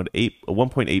worth around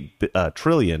 1.8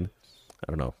 trillion.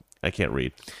 I don't know. I can't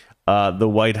read. The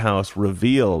White House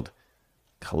revealed.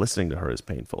 Listening to her is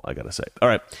painful, I gotta say. All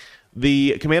right.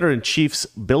 The Commander-in-Chief's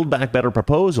Build Back Better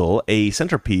proposal, a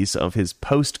centerpiece of his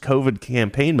post-COVID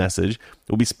campaign message,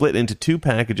 will be split into 2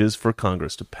 packages for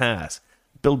Congress to pass.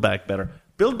 Build Back Better.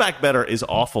 Build Back Better is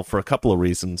awful for a couple of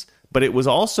reasons, but it was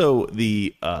also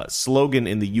the slogan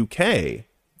in the UK,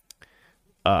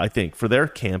 I think, for their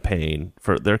campaigns,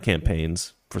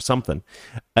 for something.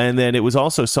 And then it was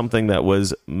also something that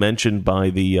was mentioned by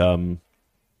the...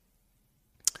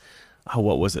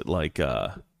 what was it, like,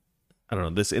 I don't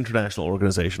know, this international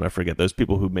organization, I forget, those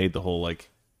people who made the whole, like,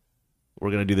 we're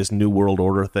going to do this New World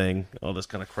Order thing, all this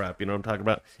kind of crap, you know what I'm talking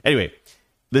about? Anyway,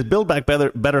 the Build Back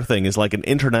Better thing is like an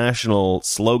international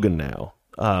slogan now,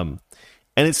 and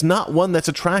it's not one that's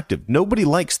attractive. Nobody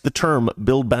likes the term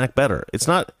Build Back Better. It's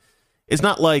not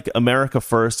like America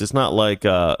First, it's not like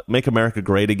Make America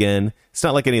Great Again, it's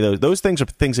not like any of those. Those things are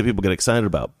things that people get excited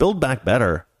about. Build Back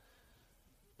Better,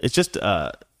 it's just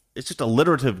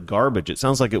alliterative garbage. It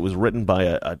sounds like it was written by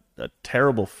a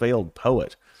terrible failed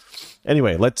poet.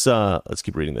 Anyway, let's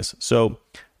keep reading this. So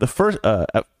the first, 2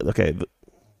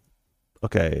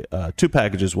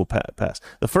 packages will pass.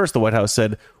 The first, the White House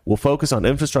said, will focus on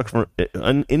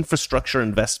infrastructure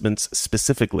investments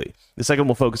specifically. The second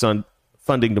will focus on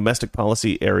funding domestic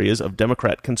policy areas of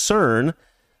Democrat concern,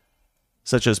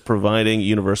 such as providing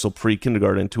universal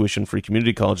pre-kindergarten tuition-free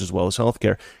community college as well as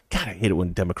healthcare. God, I hate it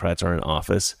when Democrats are in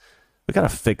office. We got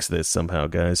to fix this somehow,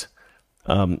 guys.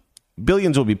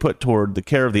 Billions will be put toward the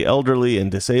care of the elderly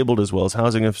and disabled, as well as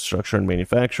housing infrastructure and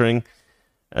manufacturing.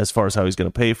 As far as how he's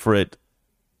going to pay for it,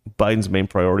 Biden's main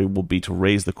priority will be to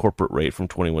raise the corporate rate from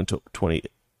 21 to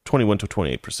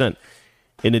 28%.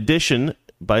 In addition,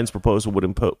 Biden's proposal would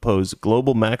impose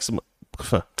global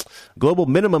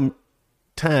minimum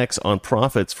tax on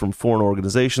profits from foreign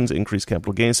organizations, increase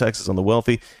capital gains taxes on the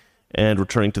wealthy, and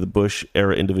returning to the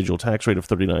Bush-era individual tax rate of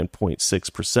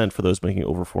 39.6% for those making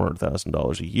over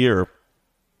 $400,000 a year.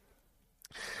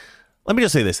 Let me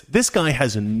just say this. This guy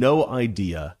has no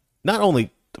idea, not only,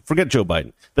 forget Joe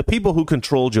Biden, the people who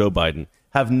control Joe Biden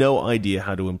have no idea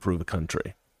how to improve a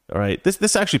country. All right?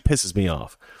 This actually pisses me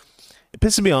off. It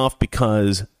pisses me off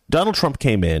because Donald Trump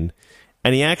came in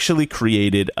and he actually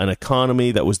created an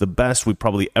economy that was the best we've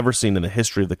probably ever seen in the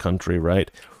history of the country, right?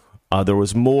 There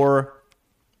was more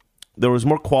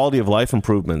quality of life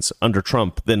improvements under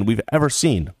Trump than we've ever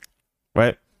seen,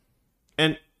 right?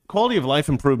 And quality of life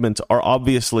improvements are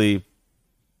obviously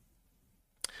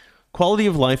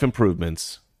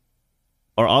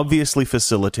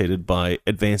facilitated by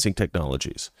advancing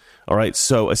technologies. All right,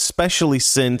 so especially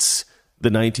since the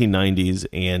 1990s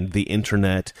and the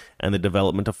internet and the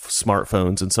development of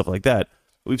smartphones and stuff like that,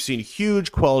 we've seen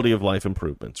huge quality of life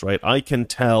improvements, right? I can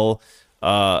tell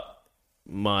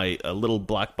my little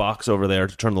black box over there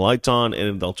to turn the lights on,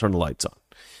 and they'll turn the lights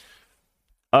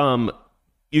on.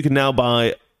 You can now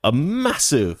buy a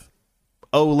massive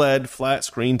OLED flat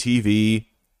screen TV,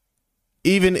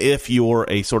 even if you're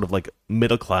a sort of like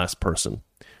middle class person.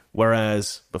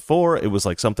 Whereas before, it was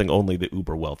like something only the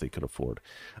uber wealthy could afford.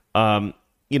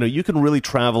 You can really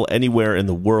travel anywhere in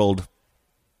the world,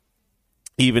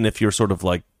 even if you're sort of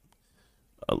like,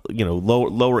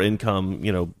 lower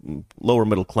income, lower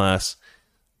middle class.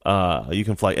 You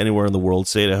can fly anywhere in the world,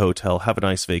 stay at a hotel, have a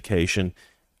nice vacation.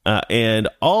 And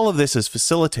all of this is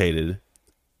facilitated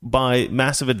by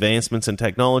massive advancements in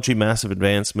technology, massive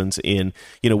advancements in,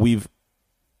 you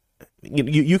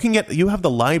have the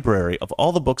library of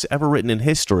all the books ever written in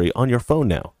history on your phone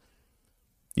now.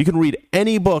 You can read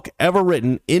any book ever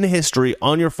written in history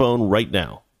on your phone right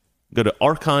now. Go to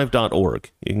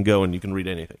archive.org. You can go and you can read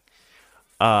anything.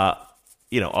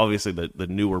 Obviously the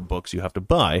newer books you have to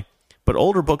buy, but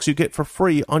older books you get for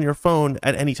free on your phone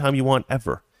at any time you want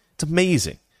ever. It's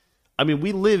amazing. I mean,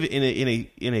 we live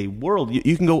in a world.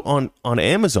 You can go on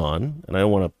Amazon, and I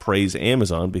don't want to praise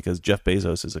Amazon because Jeff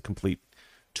Bezos is a complete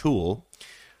tool,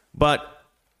 but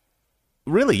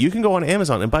really, you can go on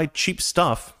Amazon and buy cheap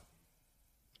stuff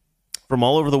from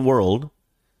all over the world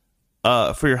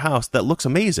for your house that looks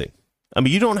amazing. I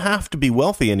mean, you don't have to be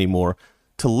wealthy anymore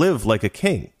to live like a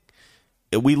king.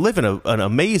 We live in an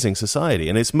amazing society,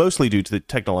 and it's mostly due to the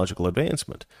technological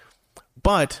advancement.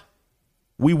 But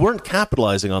we weren't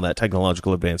capitalizing on that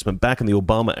technological advancement back in the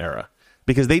Obama era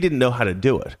because they didn't know how to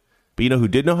do it. But you know who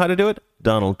did know how to do it?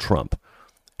 Donald Trump.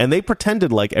 And they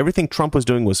pretended like everything Trump was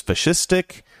doing was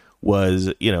fascistic,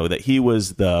 that he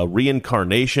was the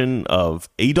reincarnation of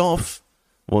Adolf.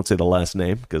 I won't say the last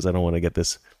name because I don't want to get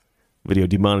this video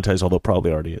demonetized, although it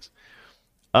probably already is.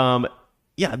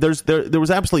 There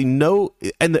was absolutely no,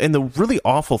 and the really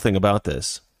awful thing about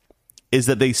this is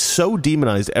that they so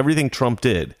demonized everything Trump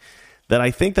did that I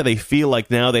think that they feel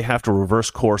like now they have to reverse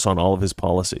course on all of his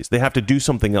policies. They have to do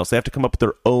something else. They have to come up with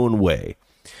their own way,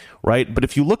 right? But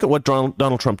if you look at what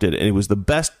Donald Trump did, and it was the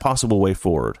best possible way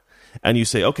forward, and you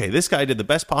say, okay, this guy did the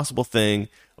best possible thing,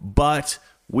 but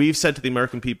we've said to the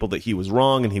American people that he was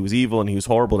wrong and he was evil and he was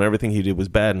horrible and everything he did was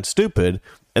bad and stupid,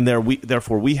 and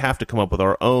therefore we have to come up with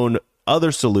our own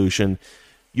other solution.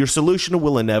 Your solution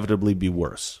will inevitably be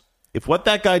worse. If what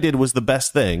that guy did was the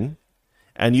best thing,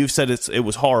 and you've said it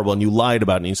was horrible, and you lied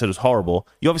about it, and you said it was horrible,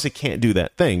 you obviously can't do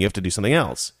that thing. You have to do something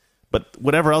else. But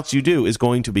whatever else you do is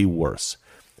going to be worse.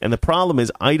 And the problem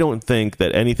is, I don't think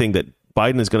that anything that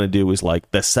Biden is going to do is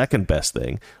like the second best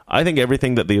thing. I think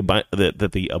everything that the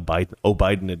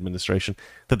Biden administration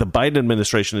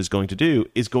is going to do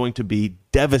is going to be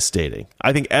devastating.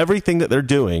 I think everything that they're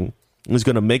doing is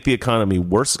going to make the economy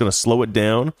worse. It's going to slow it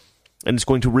down, and it's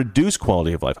going to reduce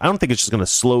quality of life. I don't think it's just going to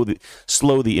slow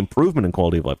the improvement in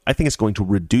quality of life. I think it's going to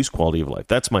reduce quality of life.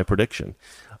 That's my prediction.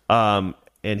 And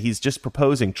he's just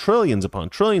proposing trillions upon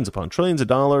trillions upon trillions of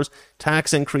dollars,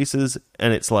 tax increases,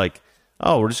 and it's like,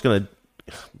 oh, we're just going to...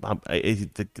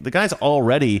 The guy's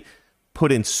already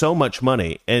put in so much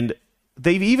money, and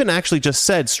they've even actually just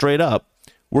said straight up,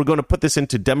 we're going to put this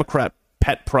into Democrat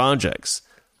pet projects,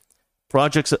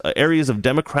 areas of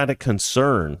Democratic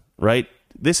concern, right?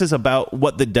 This is about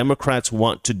what the Democrats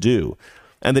want to do.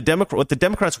 And what the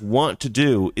Democrats want to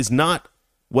do is not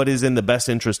what is in the best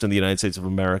interest in the United States of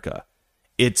America.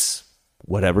 It's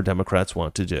whatever Democrats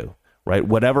want to do, right?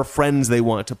 Whatever friends they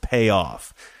want to pay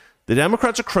off. The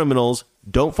Democrats are criminals.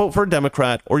 Don't vote for a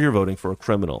Democrat or you're voting for a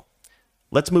criminal.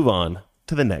 let's move on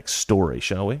to the next story,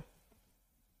 shall we?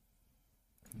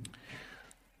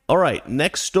 All right,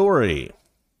 next story.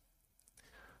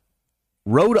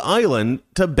 Rhode Island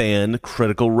to ban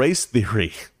critical race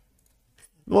theory.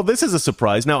 Well, this is a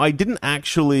surprise. Now, I didn't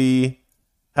actually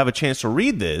have a chance to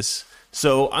read this,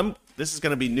 so this is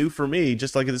going to be new for me,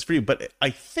 just like it is for you. But I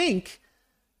think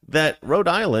that Rhode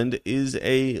Island is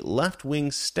a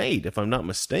left-wing state, if I'm not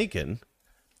mistaken.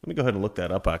 Let me go ahead and look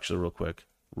that up, actually, real quick.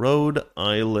 Rhode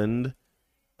Island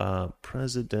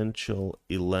presidential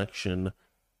election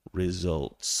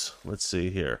results. Let's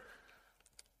see here.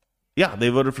 Yeah, they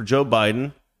voted for Joe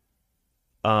Biden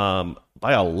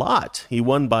by a lot. He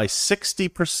won by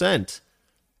 60%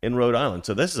 in Rhode Island.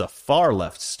 So this is a far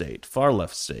left state.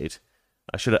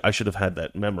 I should have had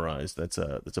that memorized. That's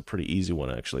a pretty easy one,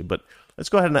 actually. But let's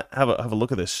go ahead and have a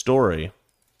look at this story.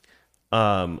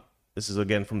 This is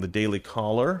again from the Daily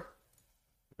Caller.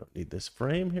 We don't need this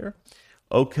frame here.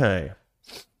 Okay.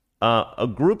 A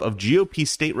group of GOP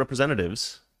state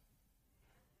representatives.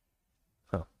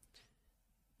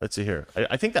 Let's see here.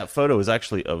 I think that photo is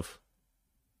actually of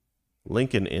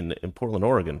Lincoln in Portland,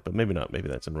 Oregon, but maybe not. Maybe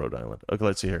that's in Rhode Island. Okay,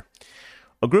 let's see here.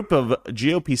 A group of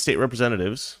GOP state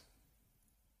representatives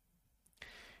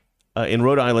in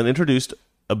Rhode Island introduced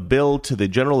a bill to the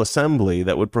General Assembly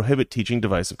that would prohibit teaching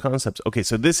divisive concepts. Okay,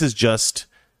 so this is just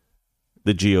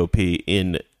the GOP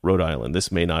in Rhode Island.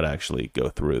 This may not actually go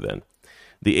through then.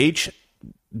 The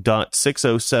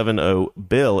H.6070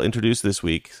 bill introduced this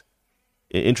week,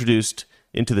 introduced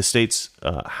into the state's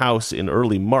House in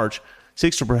early March,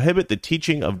 seeks to prohibit the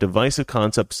teaching of divisive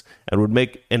concepts and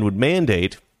would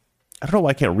mandate, I don't know why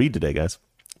I can't read today, guys,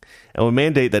 and would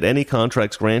mandate that any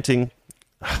contract,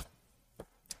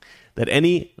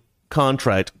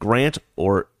 grant,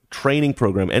 or training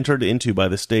program entered into by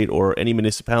the state or any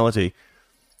municipality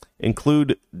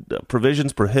include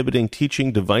provisions prohibiting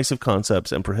teaching divisive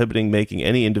concepts and prohibiting making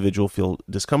any individual feel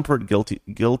discomfort, guilty,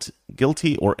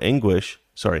 or anguish.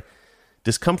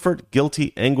 Discomfort,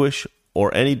 guilty, anguish,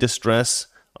 or any distress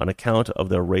on account of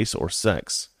their race or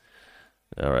sex.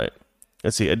 All right.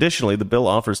 Let's see. Additionally, the bill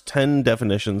offers 10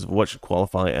 definitions of what should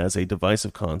qualify as a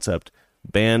divisive concept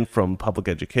banned from public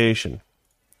education.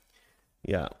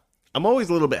 Yeah. I'm always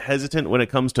a little bit hesitant when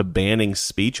it comes to banning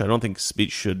speech. I don't think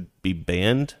speech should be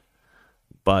banned.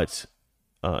 But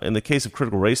in the case of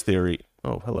critical race theory,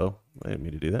 oh, hello. I didn't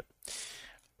mean to do that.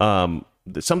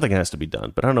 Something has to be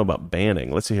done, but I don't know about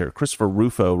banning. Let's see here. Christopher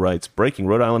Rufo writes, breaking,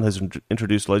 Rhode Island has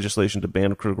introduced legislation to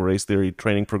ban critical race theory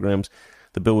training programs.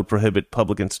 The bill would prohibit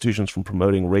public institutions from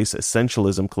promoting race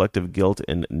essentialism, collective guilt,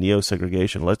 and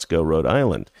neo-segregation. Let's go, Rhode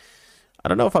Island. I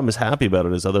don't know if I'm as happy about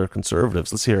it as other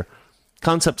conservatives. Let's hear.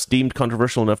 Concepts deemed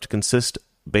controversial enough to consist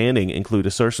banning include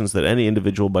assertions that any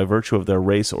individual by virtue of their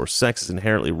race or sex is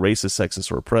inherently racist,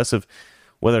 sexist, or oppressive,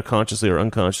 whether consciously or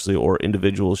unconsciously, or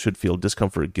individuals should feel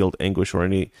discomfort, guilt, anguish, or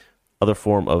any other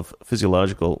form of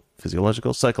psychological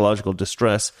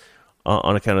distress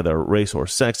on account of their race or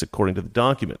sex, according to the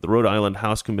document. The Rhode Island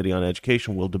House Committee on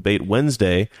Education will debate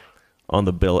Wednesday on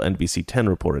the bill, NBC 10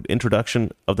 reported. Introduction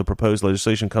of the proposed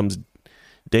legislation comes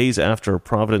days after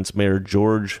Providence Mayor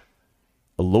George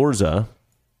Elorza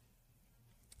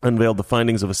unveiled the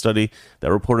findings of a study that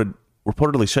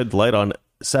reportedly shed light on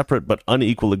separate but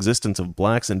unequal existence of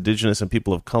blacks, indigenous, and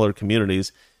people of color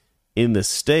communities in the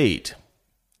state.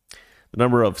 The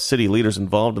number of city leaders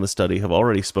involved in the study have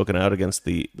already spoken out against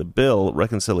the bill.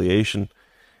 Reconciliation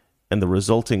and the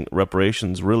resulting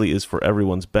reparations really is for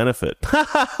everyone's benefit.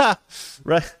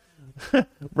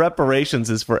 Reparations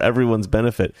is for everyone's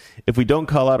benefit. If we don't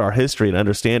call out our history and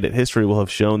understand it, history will have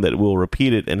shown that we'll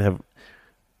repeat it and have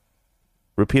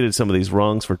repeated some of these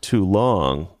wrongs for too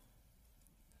long.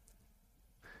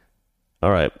 All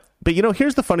right. But,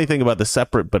 here's the funny thing about the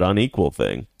separate but unequal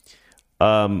thing.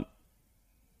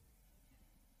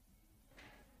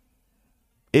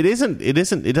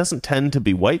 It doesn't tend to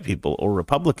be white people or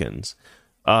Republicans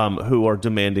who are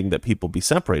demanding that people be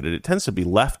separated. It tends to be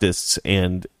leftists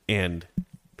and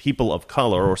people of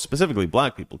color, or specifically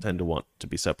black people, tend to want to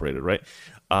be separated, right?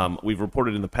 We've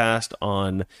reported in the past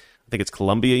on, I think it's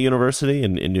Columbia University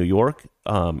in New York,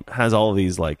 has all of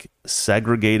these like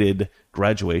segregated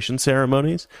graduation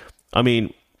ceremonies. I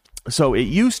mean, so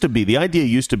the idea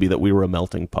used to be that we were a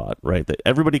melting pot, right? That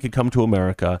everybody could come to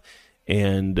America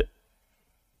and,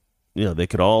 they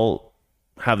could all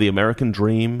have the American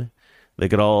dream. They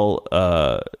could all,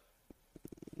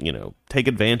 take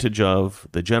advantage of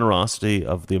the generosity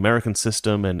of the American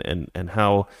system and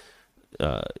how,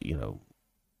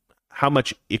 how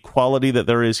much equality that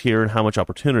there is here and how much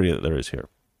opportunity that there is here.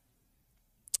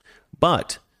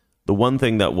 But the one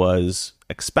thing that was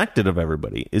expected of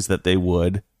everybody is that they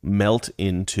would melt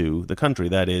into the country.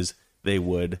 That is, they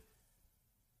would,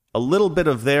 a little bit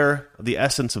of the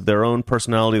essence of their own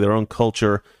personality, their own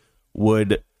culture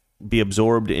would be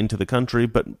absorbed into the country,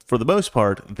 but for the most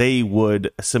part, they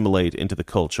would assimilate into the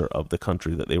culture of the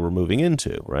country that they were moving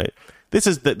into, right? This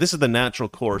is the natural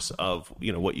course of,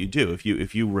 what you do.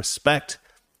 If you respect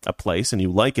a place and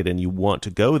you like it and you want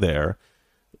to go there,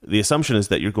 the assumption is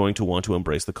that you're going to want to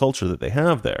embrace the culture that they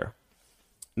have there.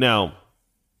 Now,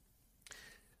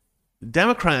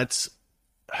 Democrats,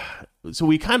 so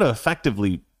we kind of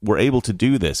effectively were able to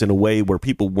do this in a way where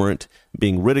people weren't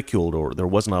being ridiculed, or there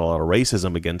was not a lot of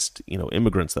racism against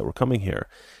immigrants that were coming here.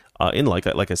 In like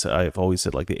I said, I've always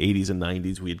said, like the 80s and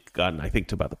 90s, we had gotten, I think,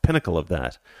 to about the pinnacle of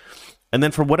that. And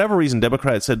then for whatever reason,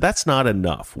 Democrats said that's not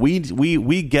enough. We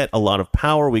get a lot of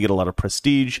power, we get a lot of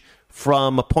prestige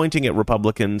from pointing at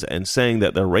Republicans and saying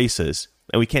that they're racist,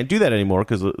 and we can't do that anymore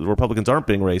because the Republicans aren't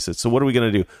being racist. So what are we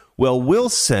going to do? Well, we'll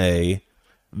say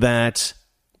that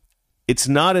it's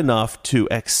not enough to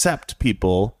accept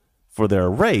people for their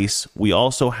race. We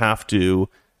also have to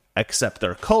accept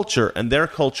their culture, and their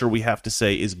culture, we have to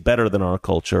say, is better than our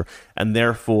culture, and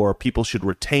therefore people should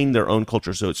retain their own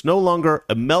culture. So it's no longer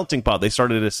a melting pot. They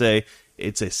started to say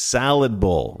it's a salad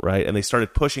bowl, right? And they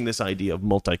started pushing this idea of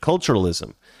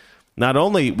multiculturalism. Not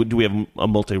only do we have a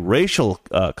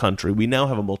multiracial country, we now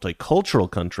have a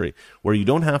multicultural country where you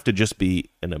don't have to just be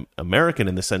an American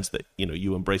in the sense that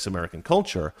you embrace American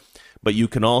culture, but you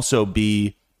can also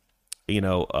be, you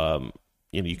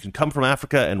can come from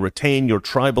Africa and retain your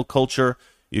tribal culture.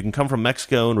 You can come from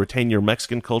Mexico and retain your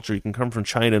Mexican culture. You can come from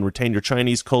China and retain your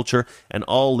Chinese culture, and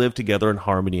all live together in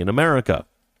harmony in America.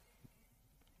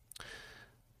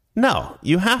 No,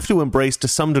 you have to embrace to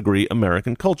some degree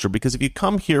American culture, because if you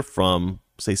come here from,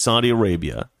 say, Saudi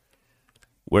Arabia,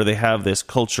 where they have this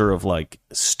culture of like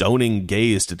stoning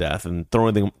gays to death and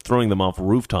throwing them off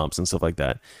rooftops and stuff like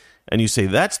that, and you say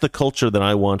that's the culture that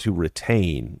I want to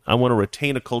retain. I want to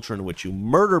retain a culture in which you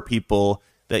murder people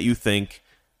that you think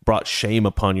brought shame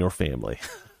upon your family.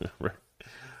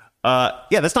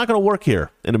 That's not going to work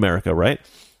here in America, right?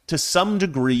 To some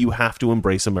degree, you have to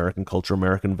embrace American culture,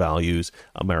 American values,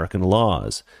 American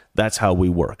laws. That's how we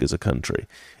work as a country.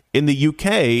 In the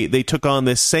UK, they took on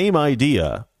this same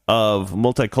idea of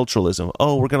multiculturalism.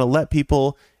 Oh, we're going to let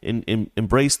people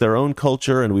embrace their own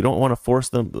culture, and we don't want to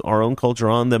force our own culture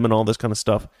on them and all this kind of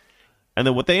stuff. And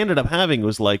then what they ended up having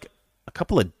was like a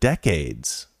couple of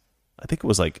decades, I think it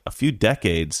was like a few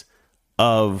decades,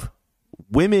 of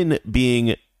women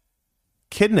being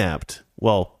kidnapped.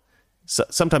 Well,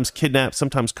 sometimes kidnapped,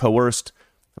 sometimes coerced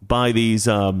by these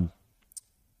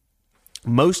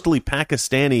mostly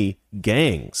Pakistani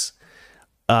gangs,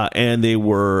 and they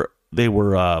were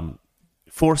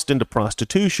forced into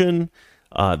prostitution.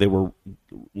 They were,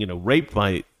 raped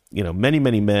by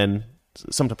many men,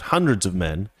 sometimes hundreds of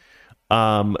men,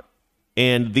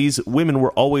 and these women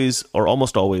were always, or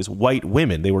almost always, white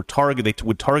women. They would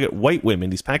target white women.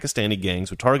 These Pakistani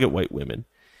gangs would target white women,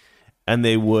 and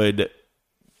they would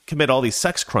commit all these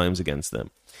sex crimes against them.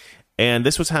 And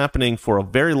this was happening for a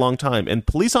very long time. And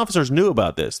police officers knew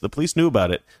about this. The police knew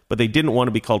about it, but they didn't want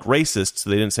to be called racist, so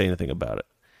they didn't say anything about it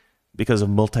because of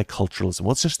multiculturalism.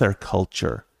 Well, it's just their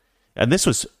culture. And this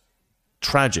was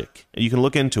tragic. You can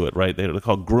look into it, right? They're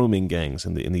called grooming gangs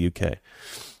in the UK.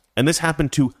 And this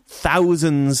happened to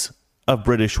thousands of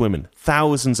British women.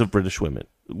 Thousands of British women.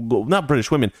 Well, not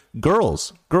British women,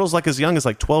 girls. Girls like as young as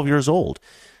like 12 years old.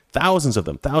 Thousands of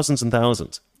them. Thousands and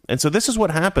thousands. And so this is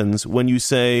what happens when you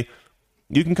say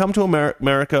you can come to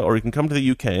America or you can come to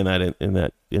the UK in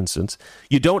that instance.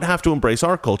 You don't have to embrace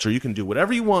our culture. You can do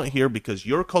whatever you want here because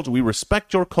your culture, we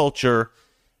respect your culture,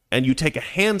 and you take a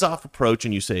hands-off approach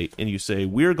and you say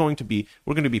we're going to be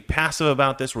passive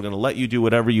about this. We're going to let you do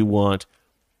whatever you want.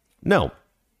 No.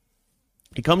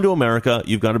 You come to America,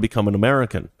 you've got to become an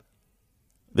American.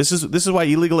 This is why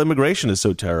illegal immigration is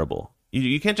so terrible.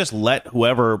 You can't just let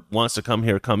whoever wants to come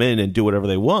here come in and do whatever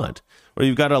they want. Or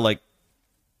you've got to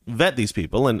vet these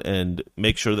people and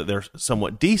make sure that they're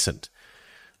somewhat decent.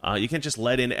 You can't just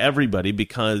let in everybody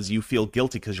because you feel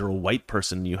guilty because you're a white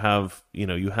person. You have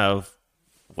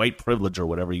white privilege or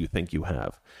whatever you think you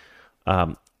have.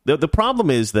 The problem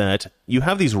is that you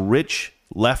have these rich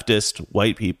leftist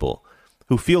white people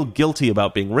who feel guilty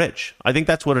about being rich. I think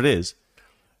that's what it is.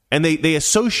 And they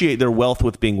associate their wealth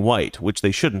with being white, which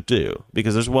they shouldn't do,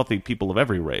 because there's wealthy people of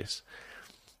every race.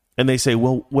 And they say,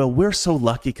 well, we're so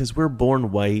lucky because we're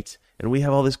born white, and we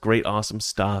have all this great, awesome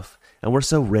stuff, and we're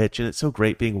so rich, and it's so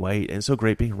great being white, and it's so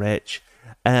great being rich.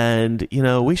 And,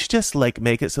 we should just,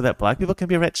 make it so that black people can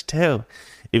be rich, too.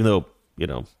 Even though,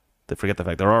 they forget the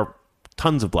fact there are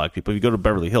tons of black people. If you go to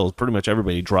Beverly Hills, pretty much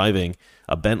everybody driving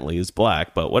a Bentley is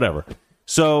black, but whatever.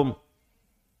 So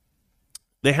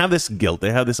they have this guilt.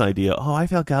 They have this idea, oh, I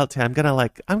feel guilty. I'm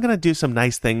gonna do some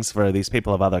nice things for these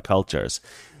people of other cultures.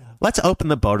 Let's open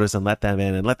the borders and let them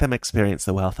in and let them experience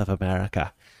the wealth of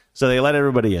America. So they let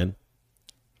everybody in.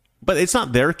 But it's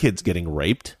not their kids getting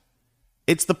raped.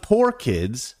 It's the poor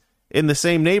kids in the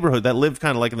same neighborhood that live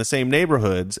kind of like in the same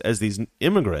neighborhoods as these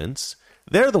immigrants.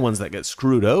 They're the ones that get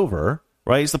screwed over,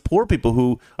 right? It's the poor people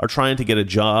who are trying to get a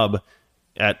job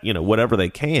at, whatever they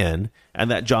can,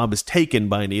 and that job is taken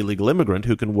by an illegal immigrant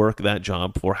who can work that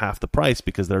job for half the price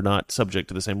because they're not subject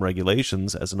to the same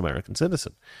regulations as an American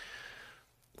citizen.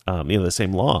 The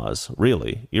same laws,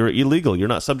 really. You're illegal. You're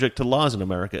not subject to laws in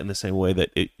America in the same way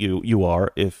that you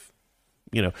are if,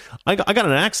 I got in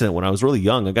an accident when I was really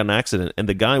young. I got in an accident, and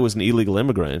the guy was an illegal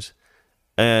immigrant,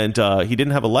 and he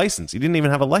didn't have a license. He didn't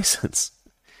even have a license.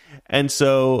 And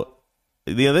so,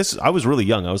 I was really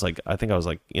young. I think I was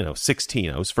 16.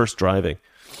 I was first driving.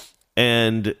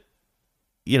 And,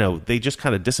 they just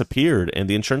kind of disappeared, and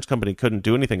the insurance company couldn't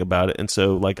do anything about it. And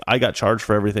so, I got charged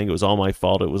for everything. It was all my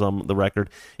fault. It was on the record.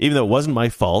 Even though it wasn't my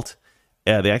fault,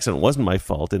 the accident wasn't my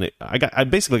fault. And I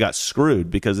basically got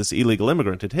screwed because this illegal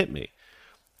immigrant had hit me.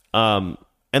 And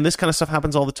this kind of stuff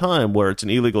happens all the time where it's an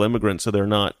illegal immigrant, so they're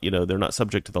not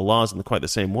subject to the laws in quite the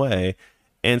same way.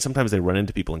 And sometimes they run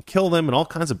into people and kill them, and all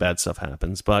kinds of bad stuff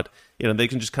happens. But, they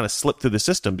can just kind of slip through the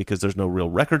system because there's no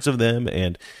real records of them.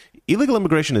 And illegal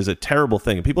immigration is a terrible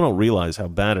thing, and people don't realize how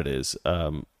bad it is.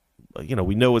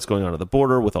 We know what's going on at the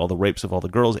border with all the rapes of all the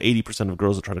girls. 80% of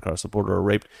girls that try to cross the border are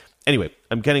raped. Anyway,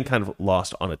 I'm getting kind of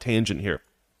lost on a tangent here.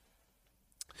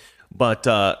 But,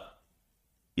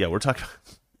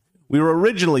 we were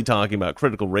originally talking about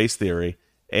critical race theory,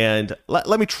 and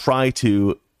let me try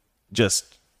to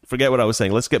just forget what I was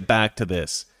saying. Let's get back to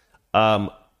this. I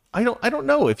don't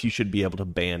know if you should be able to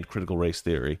ban critical race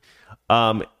theory.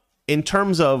 In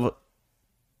terms of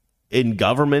in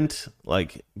government,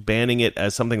 like banning it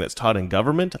as something that's taught in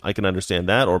government, I can understand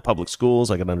that, or public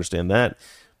schools, I can understand that.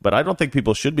 But I don't think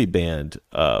people should be banned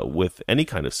with any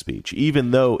kind of speech,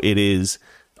 even though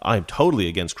I'm totally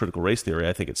against critical race theory.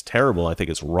 I think it's terrible. I think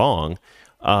it's wrong.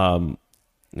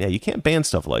 You can't ban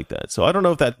stuff like that. So I don't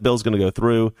know if that bill's going to go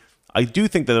through. I do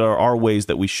think that there are ways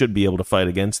that we should be able to fight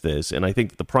against this, and I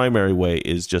think the primary way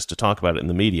is just to talk about it in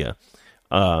the media.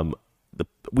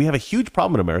 We have a huge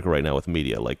problem in America right now with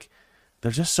media.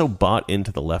 They're just so bought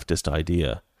into the leftist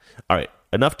idea. All right,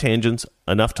 enough tangents,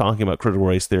 enough talking about critical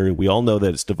race theory. We all know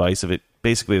that it's divisive.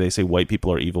 Basically, they say white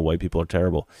people are evil, white people are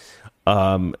terrible.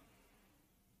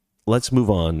 Let's move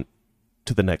on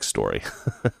to the next story.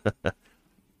 All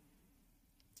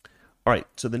right,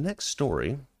 so the next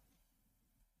story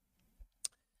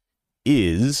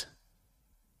is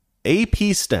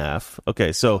AP staff.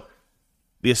 Okay, so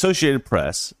the Associated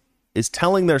Press is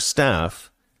telling their staff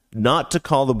not to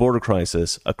call the border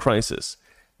crisis a crisis.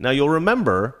 Now, you'll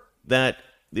remember that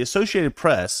the Associated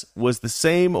Press was the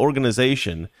same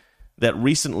organization that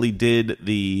recently did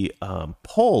the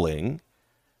polling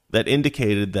that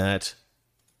indicated that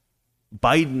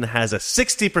Biden has a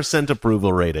 60%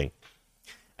 approval rating,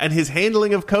 and his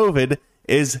handling of COVID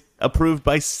is approved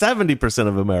by 70%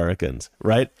 of Americans,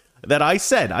 right? That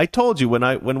I told you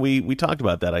when we talked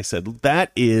about that, I said,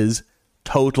 that is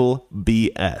total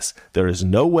BS. There is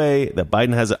no way that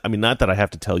Biden has, not that I have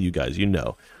to tell you guys,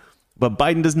 but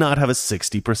Biden does not have a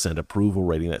 60% approval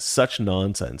rating. That's such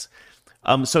nonsense.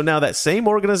 So now that same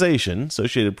organization,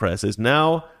 Associated Press, is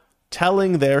now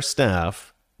telling their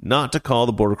staff not to call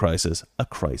the border crisis a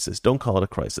crisis. Don't call it a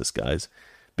crisis, guys,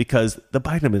 because the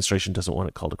Biden administration doesn't want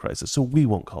it called a crisis, so we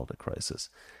won't call it a crisis.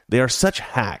 They are such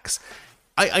hacks.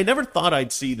 I never thought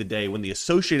I'd see the day when the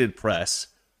Associated Press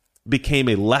became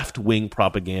a left-wing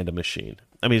propaganda machine.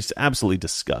 It's absolutely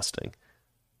disgusting.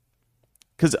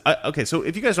 Because, so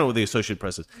if you guys don't know what the Associated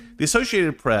Press is, the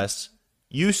Associated Press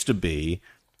used to be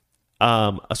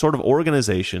a sort of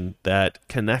organization that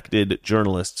connected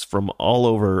journalists from all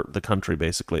over the country,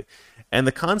 basically. And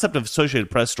the concept of Associated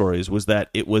Press stories was that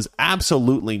it was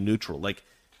absolutely neutral, like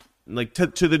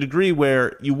to the degree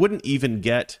where you wouldn't even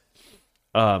get,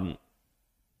 they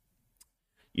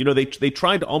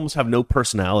tried to almost have no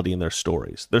personality in their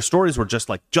stories. Their stories were just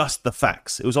the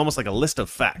facts. It was almost like a list of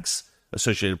facts,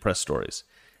 Associated Press stories.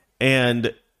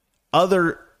 And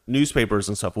other newspapers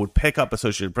and stuff would pick up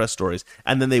Associated Press stories,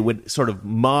 and then they would sort of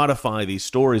modify these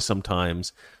stories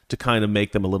sometimes to kind of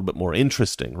make them a little bit more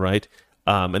interesting, right?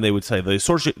 And they would say the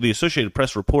Associated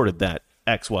Press reported that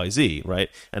XYZ, right?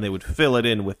 And they would fill it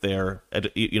in with their,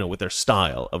 with their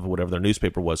style of whatever their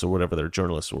newspaper was or whatever their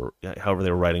journalists were, however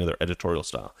they were writing their editorial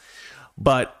style.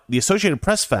 But the Associated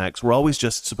Press facts were always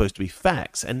just supposed to be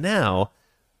facts. And now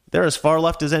they're as far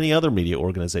left as any other media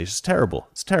organization. It's terrible.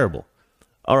 It's terrible.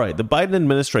 All right, the Biden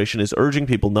administration is urging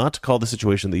people not to call the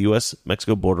situation at the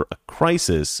U.S.-Mexico border a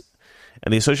crisis,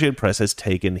 and the Associated Press has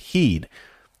taken heed.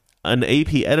 An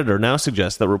AP editor now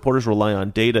suggests that reporters rely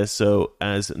on data so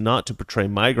as not to portray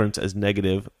migrants as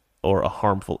negative or a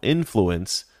harmful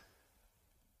influence.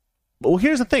 Well,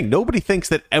 here's the thing. Nobody thinks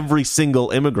that every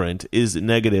single immigrant is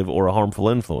negative or a harmful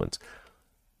influence.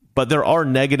 But there are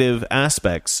negative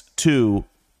aspects to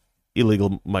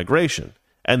illegal migration.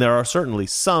 And there are certainly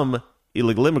some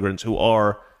illegal immigrants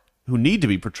who need to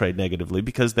be portrayed negatively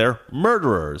because they're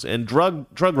murderers and drug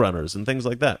runners and things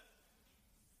like that.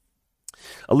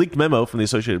 A leaked memo from the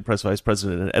Associated Press vice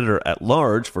president and editor at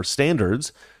large for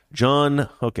Standards, John,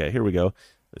 okay, here we go.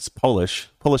 It's Polish.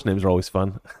 Polish names are always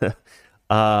fun.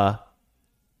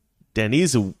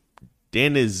 Daniszewski,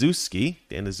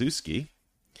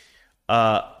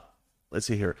 let's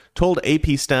see here, told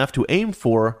AP staff to aim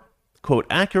for, quote,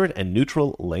 accurate and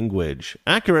neutral language.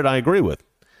 Accurate, I agree with.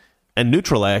 And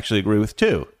neutral, I actually agree with,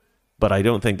 too. But I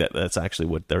don't think that that's actually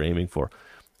what they're aiming for.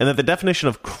 And that the definition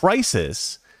of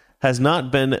crisis has not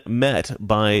been met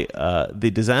by the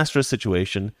disastrous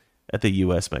situation at the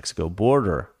U.S.-Mexico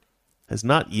border. Has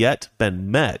not yet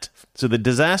been met. So the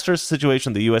disastrous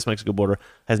situation at the U.S.-Mexico border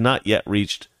has not yet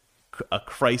reached a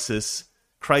crisis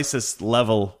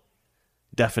level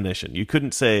definition. You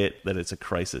couldn't say that it's a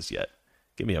crisis yet.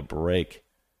 Give me a break.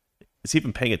 Is he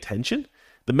even paying attention?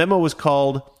 The memo was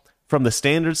called From the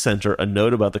Standards Center, a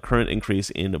note about the current increase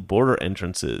in border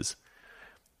entrances.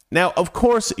 Now, of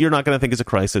course, you're not going to think it's a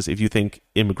crisis if you think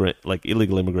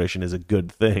illegal immigration is a good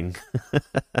thing.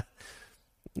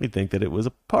 You'd think that it was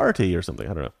a party or something.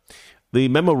 I don't know. The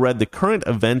memo read, the current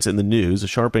events in the news, a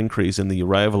sharp increase in the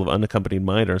arrival of unaccompanied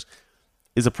minors,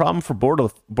 is a problem for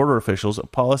border officials, a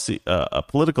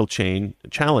political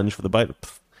challenge for the Biden.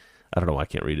 I don't know why I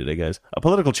can't read it, guys. A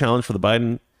political challenge for the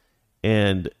Biden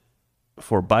and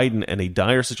a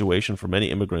dire situation for many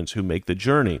immigrants who make the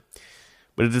journey.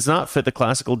 But it does not fit the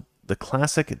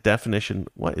classic definition.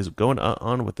 What is going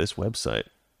on with this website?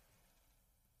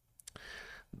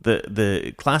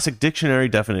 The classic dictionary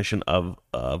definition of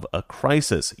a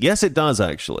crisis. Yes, it does,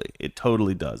 actually. It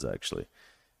totally does, actually.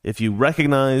 If you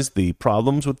recognize the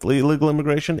problems with illegal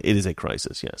immigration, it is a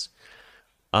crisis, yes.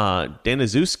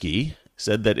 Daniszewski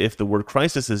said that if the word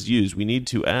crisis is used, we need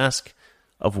to ask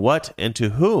of what and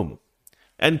to whom.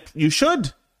 And you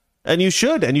should. And you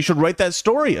should write that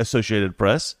story, Associated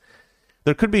Press.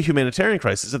 There could be a humanitarian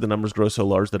crisis if the numbers grow so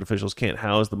large that officials can't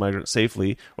house the migrants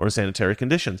safely or in sanitary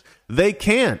conditions. They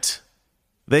can't.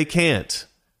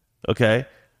 Okay?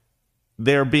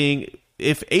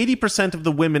 If 80% of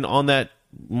the women on that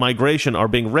migration are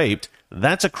being raped,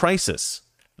 that's a crisis.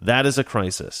 That is a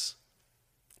crisis.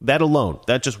 That alone.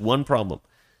 That's just one problem.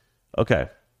 Okay.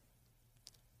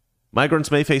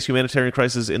 Migrants may face humanitarian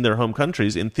crises in their home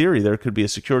countries. In theory, there could be a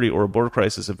security or a border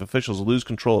crisis if officials lose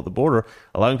control at the border,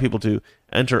 allowing people to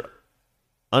enter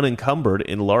unencumbered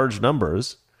in large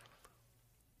numbers.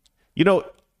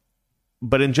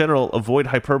 But in general, avoid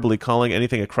hyperbole calling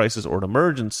anything a crisis or an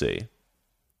emergency.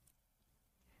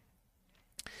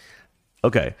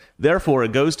 Okay, therefore,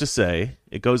 it goes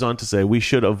on to say, we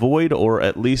should avoid or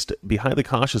at least be highly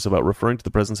cautious about referring to the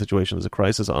present situation as a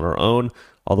crisis on our own,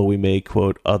 although we may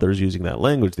quote others using that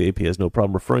language. The AP has no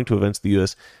problem referring to events at the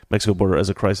U.S.-Mexico border as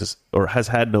a crisis, or has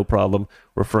had no problem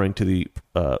referring to the...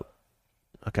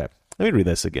 okay, let me read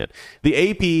this again.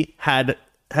 The AP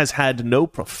has had no...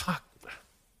 Fuck.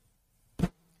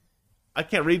 I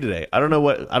can't read today. I don't know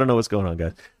what's going on,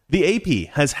 guys. The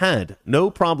AP has had no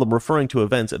problem referring to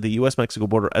events at the U.S.-Mexico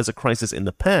border as a crisis in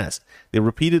the past. They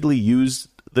repeatedly used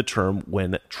the term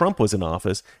when Trump was in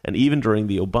office, and even during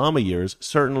the Obama years.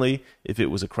 Certainly, if it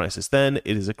was a crisis then,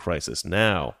 it is a crisis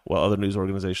now. While other news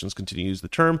organizations continue to use the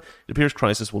term, it appears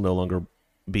crisis will no longer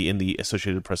be in the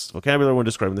Associated Press's vocabulary when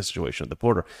describing the situation at the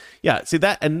border. Yeah, see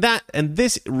that, and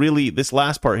this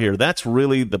last part here, that's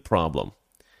really the problem.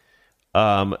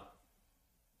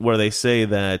 Where they say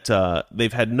that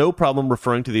they've had no problem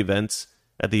referring to the events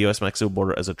at the U.S.-Mexico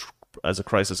border as a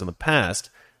crisis in the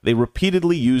past. They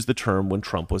repeatedly used the term when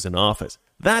Trump was in office.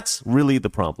 That's really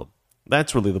the problem.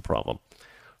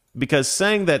 Because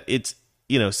saying that it's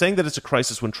a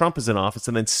crisis when Trump is in office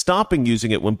and then stopping using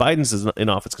it when Biden's in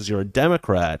office because you're a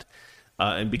Democrat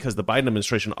and because the Biden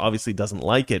administration obviously doesn't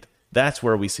like it, that's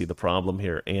where we see the problem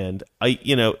here. And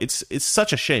it's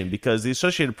such a shame because the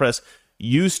Associated Press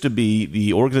used to be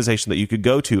the organization that you could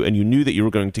go to and you knew that you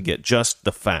were going to get just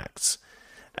the facts.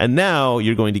 And now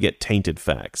you're going to get tainted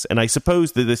facts. And I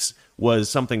suppose that this was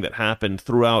something that happened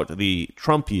throughout the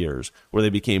Trump years, where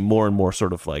they became more and more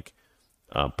sort of like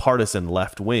partisan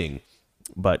left wing.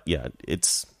 But yeah,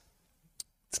 it's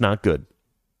not good.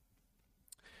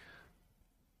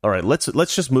 All right, let's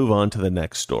just move on to the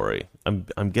next story.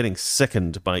 I'm getting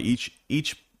sickened by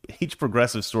each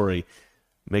progressive story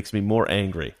makes me more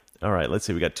angry. All right, let's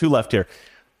see. We got two left here.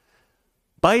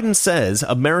 Biden says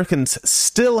Americans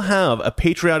still have a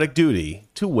patriotic duty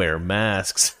to wear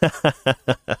masks.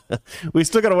 We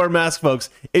still got to wear masks,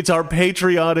 folks. It's our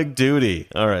patriotic duty.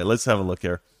 All right, let's have a look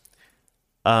here.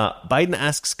 Biden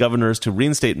asks governors to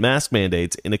reinstate mask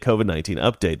mandates in a COVID-19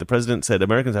 update. The president said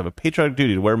Americans have a patriotic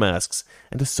duty to wear masks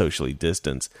and to socially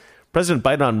distance. President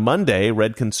Biden on Monday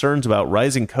read concerns about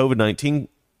rising COVID-19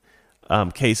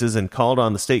 cases and called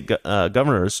on the state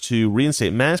governors to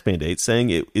reinstate mask mandates, saying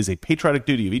it is a patriotic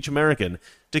duty of each American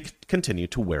to continue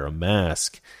to wear a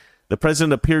mask. The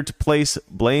president appeared to place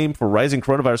blame for rising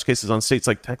coronavirus cases on states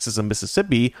like Texas and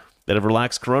Mississippi that have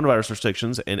relaxed coronavirus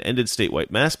restrictions and ended statewide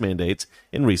mask mandates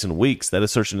in recent weeks. That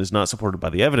assertion is not supported by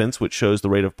the evidence, which shows the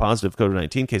rate of positive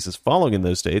COVID-19 cases falling in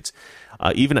those states,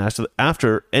 even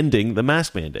after ending the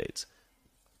mask mandates.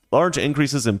 Large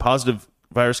increases in positive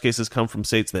virus cases come from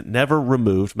states that never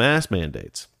removed mask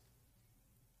mandates.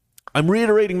 I'm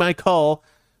reiterating my call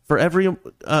for every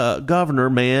governor,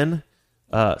 man.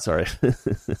 Sorry.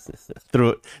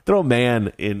 throw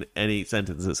man in any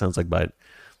sentence that sounds like Biden.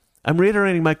 I'm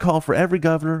reiterating my call for every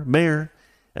governor, mayor,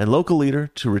 and local leader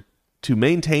to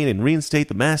maintain and reinstate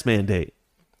the mask mandate.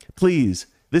 Please,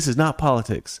 this is not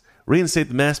politics. Reinstate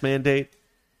the mask mandate.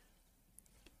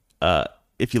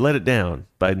 If you let it down,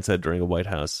 Biden said during a White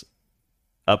House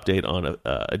update on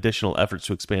additional efforts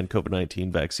to expand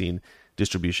COVID-19 vaccine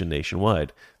distribution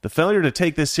nationwide. The failure to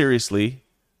take this virus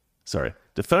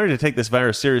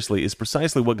seriously is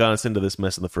precisely what got us into this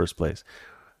mess in the first place.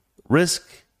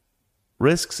 Risks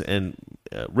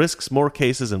more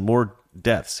cases and more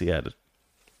deaths, he added.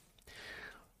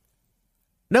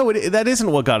 No, that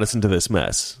isn't what got us into this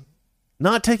mess.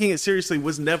 Not taking it seriously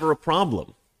was never a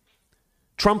problem.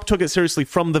 Trump took it seriously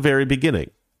from the very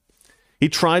beginning. He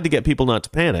tried to get people not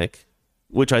to panic,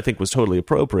 which I think was totally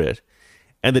appropriate.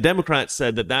 And the Democrats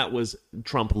said that was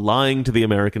Trump lying to the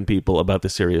American people about the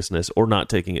seriousness or not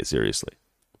taking it seriously.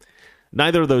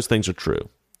 Neither of those things are true.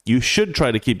 You should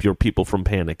try to keep your people from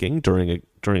panicking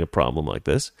during a problem like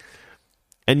this.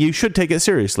 And you should take it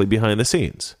seriously behind the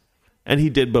scenes. And he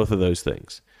did both of those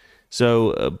things.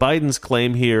 So Biden's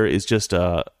claim here is just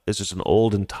an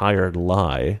old and tired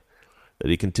lie that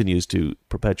he continues to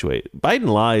perpetuate. Biden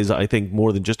lies, I think,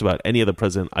 more than just about any other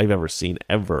president I've ever seen,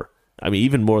 ever. I mean,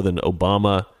 even more than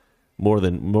Obama, more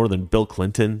than Bill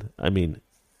Clinton. I mean,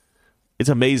 it's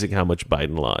amazing how much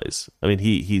Biden lies. I mean,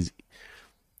 he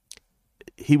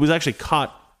was actually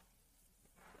caught.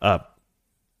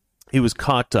 He was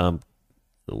caught.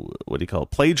 What do you call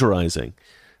it?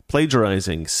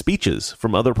 Plagiarizing speeches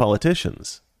from other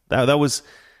politicians. That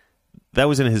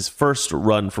was in his first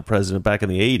run for president back in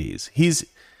the 80s.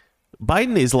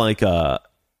 Biden is like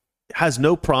has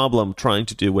no problem trying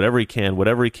to do whatever he can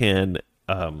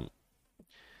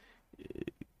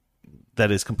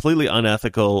that is completely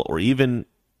unethical or even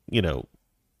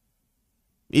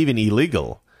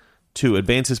illegal to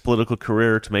advance his political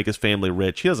career, to make his family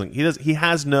rich. He doesn't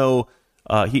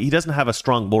have a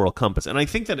strong moral compass. And I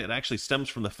think that it actually stems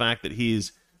from the fact that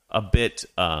he's a bit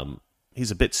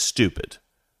stupid.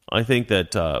 I think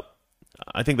that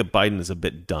Biden is a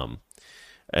bit dumb.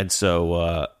 And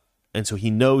so he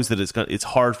knows that it's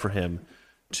hard for him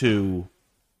to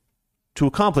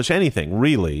accomplish anything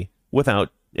really without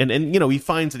and he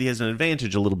finds that he has an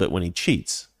advantage a little bit when he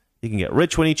cheats. He can get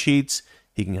rich when he cheats.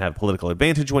 He can have political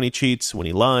advantage when he cheats, when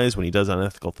he lies, when he does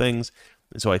unethical things.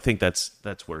 And so I think that's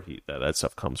where that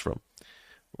stuff comes from.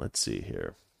 Let's see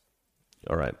here.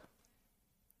 All right.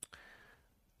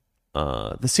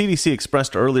 The CDC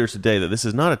expressed earlier today that this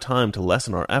is not a time to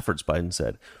lessen our efforts, Biden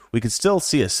said. We could still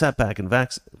see a setback in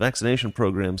vaccination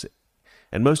programs,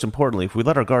 and most importantly, if we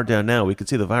let our guard down now, we could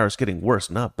see the virus getting worse,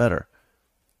 not better.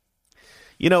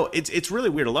 It's really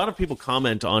weird. A lot of people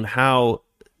comment on how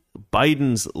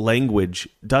Biden's language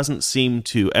doesn't seem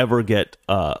to ever get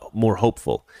more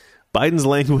hopeful. Biden's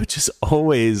language is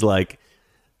always like,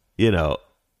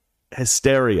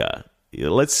 hysteria.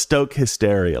 Let's stoke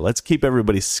hysteria. Let's keep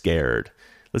everybody scared.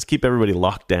 Let's keep everybody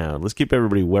locked down. Let's keep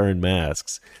everybody wearing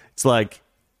masks. It's like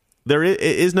there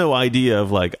is no idea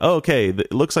of like, oh, okay,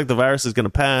 it looks like the virus is going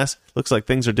to pass. Looks like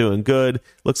things are doing good.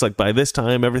 Looks like by this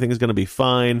time everything is going to be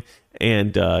fine,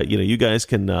 and you guys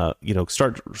can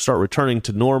start returning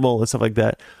to normal and stuff like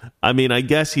that. I mean, I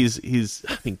guess I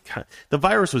mean, the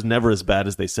virus was never as bad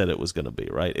as they said it was going to be,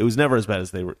 right? It was never as bad as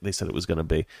they said it was going to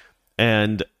be,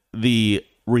 and the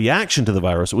reaction to the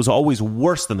virus was always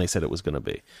worse than they said it was going to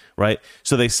be, right?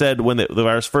 So they said when the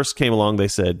virus first came along, they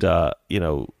said,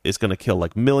 it's going to kill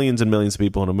like millions and millions of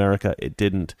people in America. It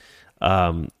didn't.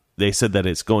 They said that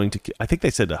it's going to, I think they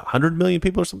said 100 million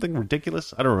people or something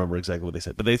ridiculous. I don't remember exactly what they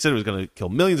said, but they said it was going to kill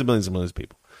millions and millions and millions of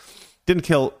people. Didn't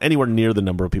kill anywhere near the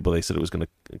number of people they said it was going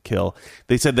to kill.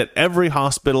 They said that every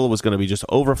hospital was going to be just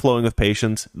overflowing with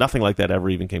patients. Nothing like that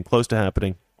ever even came close to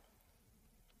happening.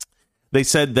 They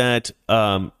said that,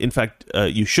 in fact,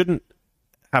 you shouldn't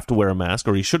have to wear a mask,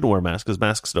 or you shouldn't wear a mask because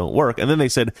masks don't work. And then they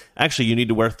said, actually, you need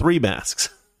to wear 3 masks.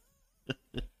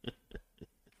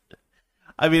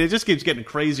 I mean, it just keeps getting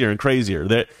crazier and crazier.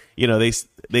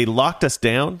 They locked us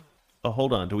down. Oh,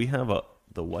 hold on. Do we have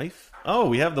the wife? Oh,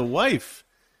 we have the wife.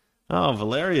 Oh,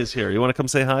 Valeria's here. You want to come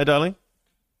say hi, darling?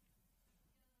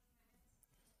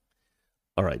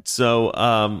 All right. So,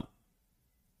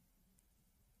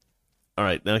 all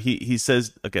right, now he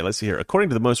says, okay, let's see here. According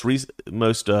to the most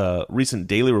recent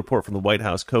daily report from the White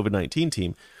House COVID-19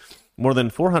 team, more than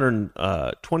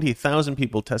 420,000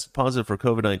 people tested positive for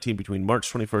COVID-19 between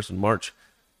March 21st and March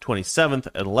 27th,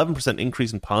 an 11%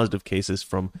 increase in positive cases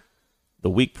from the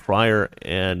week prior,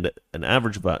 and an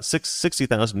average of about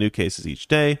 60,000 new cases each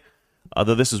day,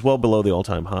 although this is well below the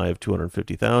all-time high of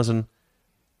 250,000.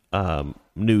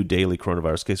 New daily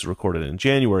coronavirus cases recorded in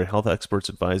January. Health experts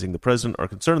advising the president are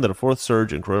concerned that a 4th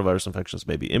surge in coronavirus infections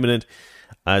may be imminent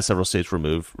as several states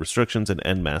remove restrictions and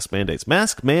end mask mandates.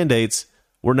 Mask mandates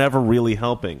were never really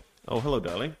helping. Oh, hello,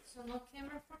 darling. So no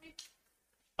camera for me?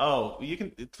 Oh, you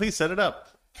can please set it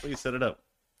up. Please set it up.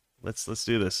 Let's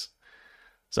do this.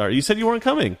 Sorry, you said you weren't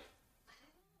coming.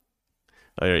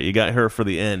 All right, you got her for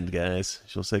the end, guys.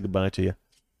 She'll say goodbye to you.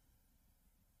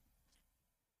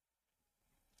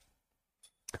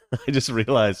 I just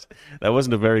realized that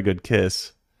wasn't a very good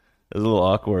kiss. It was a little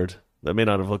awkward. That may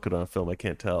not have looked good on film. I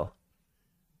can't tell.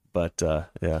 But,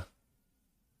 yeah.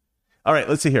 All right,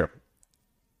 let's see here.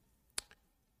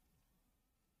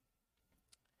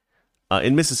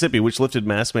 In Mississippi, which lifted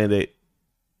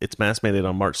its mask mandate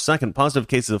on March 2nd, positive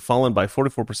cases have fallen by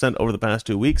 44% over the past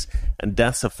 2 weeks, and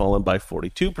deaths have fallen by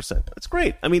 42%. That's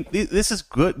great. I mean, this is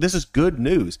good. This is good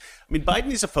news. I mean, Biden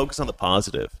needs to focus on the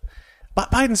positive. But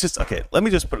Biden's just, okay, let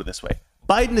me just put it this way.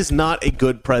 Biden is not a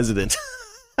good president.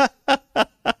 I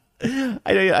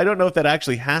don't know if that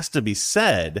actually has to be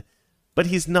said, but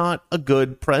he's not a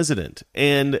good president.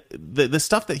 And the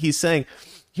stuff that he's saying,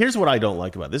 here's what I don't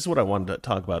like about it. This is what I wanted to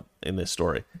talk about in this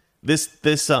story.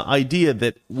 This idea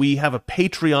that we have a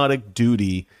patriotic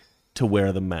duty to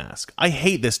wear the mask. I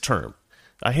hate this term.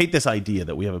 I hate this idea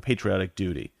that we have a patriotic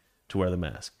duty to wear the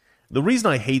mask. The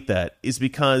reason I hate that is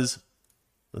because,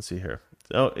 let's see here.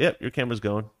 Oh, yep, your camera's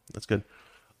going. That's good.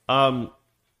 The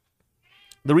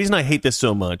reason I hate this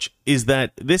so much is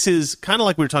that this is kind of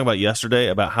like we were talking about yesterday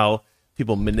about how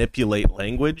people manipulate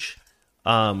language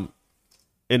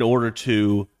in order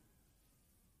to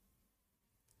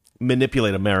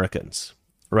manipulate Americans,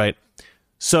 right?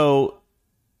 So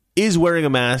is wearing a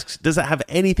mask, does that have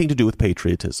anything to do with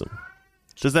patriotism?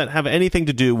 Does that have anything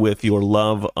to do with your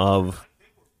love of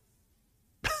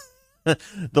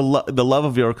the love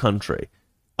of your country?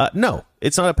 No,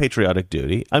 it's not a patriotic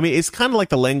duty. I mean, it's kind of like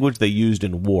the language they used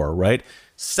in war, right?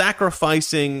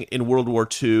 Sacrificing in World War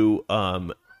II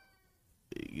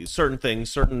certain things,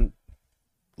 certain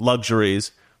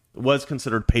luxuries was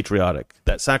considered patriotic.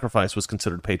 That sacrifice was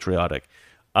considered patriotic.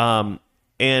 And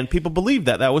people believed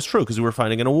that was true because we were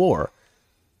fighting in a war.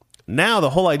 Now,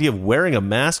 the whole idea of wearing a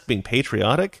mask being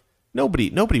patriotic,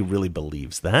 nobody really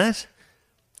believes that.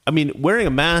 I mean, wearing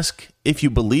a mask, if you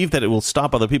believe that it will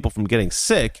stop other people from getting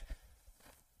sick,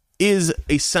 is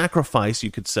a sacrifice,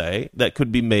 you could say, that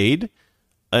could be made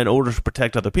in order to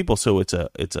protect other people. So it's a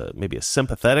maybe a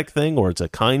sympathetic thing, or it's a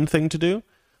kind thing to do.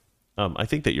 I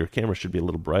think that your camera should be a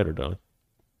little brighter, darling.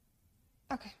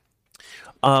 Okay.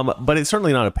 But it's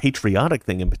certainly not a patriotic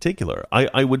thing in particular.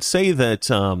 I would say that,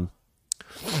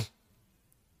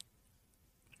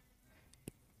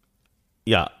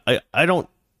 yeah, I don't.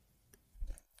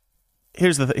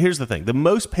 Here's the thing. The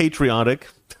most patriotic,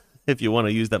 if you want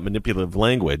to use that manipulative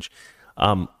language,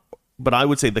 but I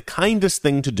would say the kindest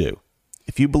thing to do,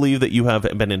 if you believe that you have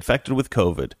been infected with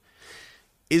COVID,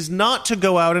 is not to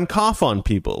go out and cough on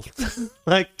people.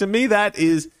 Like, to me, that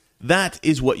is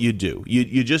what you do.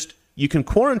 You just you can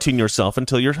quarantine yourself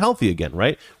until you're healthy again,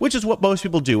 right? Which is what most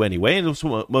people do anyway, and it's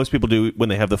what most people do when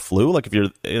they have the flu. Like if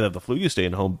you have the flu, you stay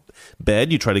in home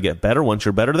bed, you try to get better. Once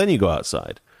you're better, then you go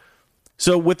outside.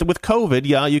 So with COVID,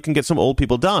 yeah, you can get some old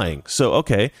people dying. So,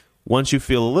 okay, once you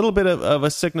feel a little bit of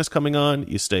a sickness coming on,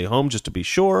 you stay home just to be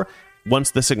sure. Once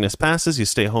the sickness passes, you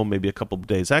stay home maybe a couple of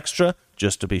days extra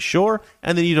just to be sure,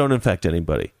 and then you don't infect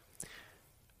anybody.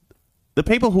 The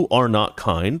people who are not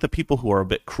kind, the people who are a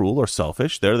bit cruel or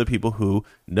selfish, they're the people who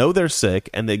know they're sick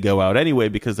and they go out anyway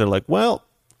because they're like, well,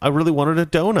 I really wanted a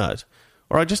donut,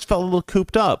 or I just felt a little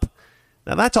cooped up.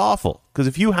 Now, that's awful, because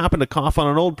if you happen to cough on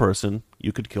an old person,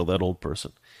 you could kill that old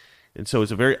person. And so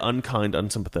it's a very unkind,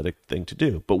 unsympathetic thing to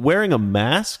do. But wearing a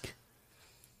mask,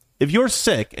 if you're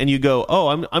sick and you go, oh,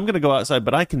 I'm going to go outside,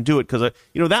 but I can do it because,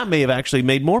 that may have actually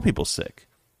made more people sick.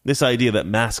 This idea that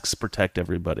masks protect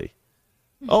everybody.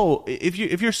 Oh, if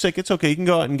you're sick, it's okay. You can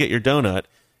go out and get your donut,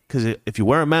 because if you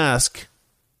wear a mask,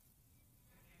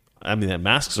 that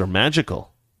masks are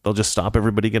magical. They'll just stop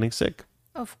everybody getting sick.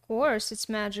 Of course, it's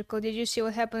magical. Did you see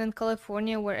what happened in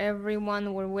California where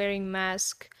everyone were wearing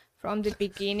masks from the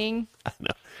beginning? I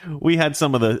know. We had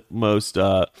some of the most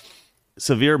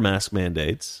severe mask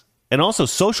mandates and also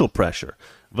social pressure.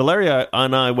 Valeria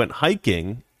and I went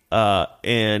hiking,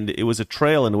 and it was a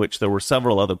trail in which there were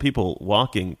several other people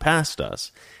walking past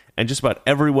us. And just about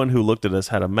everyone who looked at us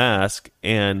had a mask,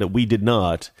 and we did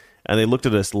not. And they looked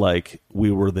at us like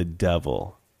we were the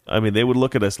devil. They would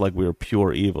look at us like we were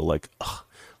pure evil, like, oh,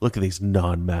 look at these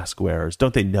non-mask wearers.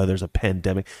 Don't they know there's a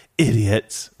pandemic?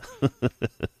 Idiots.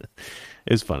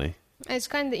 It's funny. It's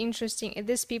kind of interesting. If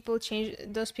those people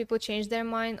change their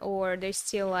mind, or they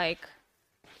still like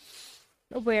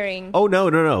wearing? Oh,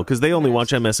 no, because they only watch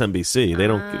MSNBC. They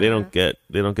don't get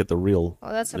the real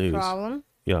Oh, that's news. a problem.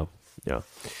 Yeah.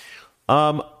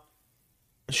 I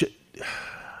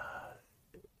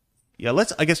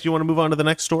guess you want to move on to the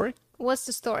next story? What's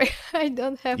the story? I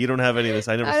don't have. You don't have any of this.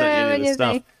 I never I sent don't you have any of this stuff.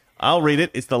 anything. I'll read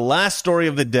it. It's the last story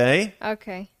of the day.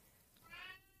 Okay.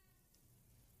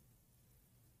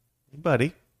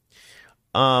 Buddy.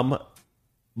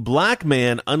 Black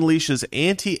man unleashes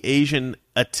anti-Asian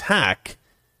attack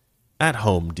at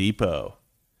Home Depot.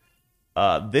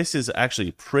 This is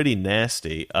actually pretty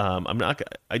nasty.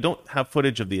 I don't have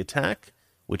footage of the attack,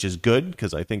 which is good,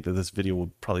 because I think that this video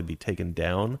would probably be taken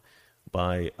down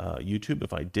by YouTube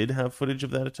if I did have footage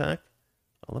of that attack.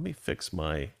 Let me fix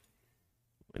my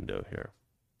window here.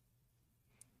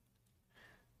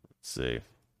 Let's see.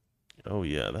 Oh,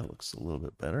 yeah, that looks a little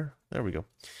bit better. There we go.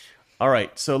 All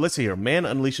right, so let's see here. Man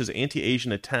unleashes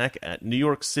anti-Asian attack at New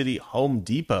York City Home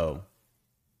Depot.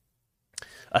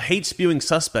 A hate-spewing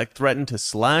suspect threatened to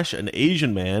slash an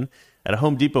Asian man at a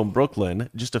Home Depot in Brooklyn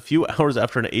just a few hours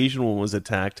after an Asian woman was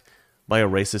attacked by a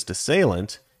racist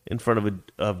assailant in front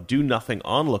of do-nothing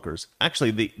onlookers.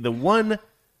 Actually, the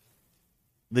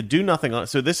do-nothing on...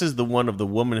 So this is the one of the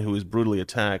woman who was brutally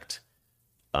attacked.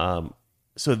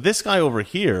 So this guy over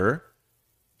here,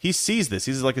 he sees this.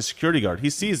 He's like a security guard. He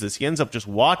sees this. He ends up just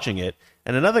watching it.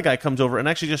 And another guy comes over and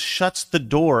actually just shuts the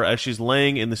door as she's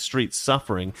laying in the street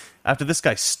suffering after this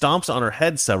guy stomps on her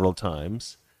head several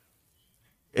times.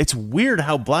 It's weird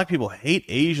how black people hate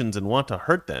Asians and want to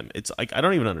hurt them. It's like, I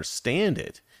don't even understand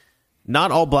it.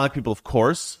 Not all black people, of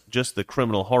course, just the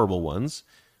criminal, horrible ones.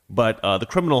 But the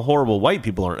criminal, horrible white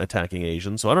people aren't attacking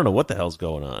Asians, so I don't know what the hell's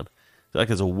going on.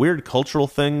 Like, it's a weird cultural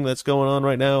thing that's going on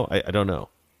right now. I don't know.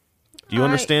 Do you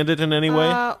understand it in any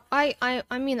way?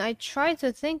 I try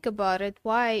to think about it.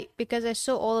 Why? Because I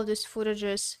saw all of these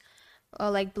footages,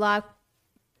 like black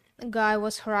guy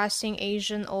was harassing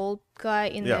Asian old guy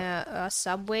in the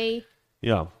subway.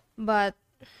 Yeah. But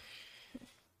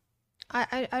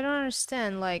I don't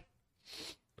understand. Like,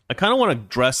 I kind of want to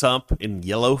dress up in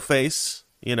yellow face,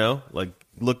 like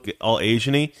look all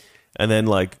Asian-y, and then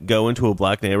like go into a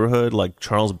black neighborhood like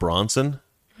Charles Bronson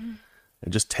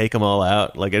and just take them all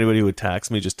out. Like anybody who attacks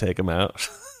me, just take them out.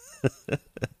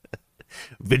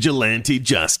 Vigilante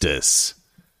justice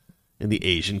in the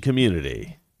Asian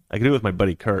community. I can do it with my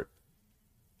buddy Kurt.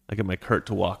 I get my Kurt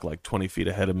to walk like 20 feet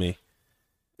ahead of me.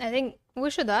 I think we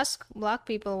should ask black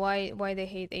people why they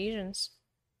hate Asians.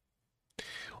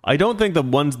 I don't think the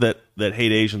ones that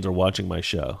hate Asians are watching my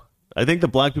show. I think the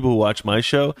black people who watch my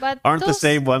show aren't the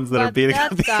same ones that are beating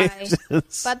up the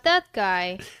Asians. But that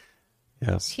guy,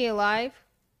 yes. Is he alive?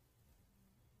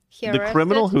 The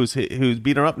criminal who's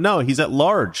beating her up? No, he's at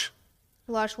large.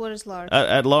 Large? What is large?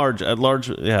 At large.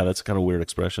 Yeah, that's a kind of weird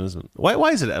expression, isn't it? Why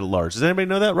is it at large? Does anybody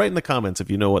know that? Write in the comments if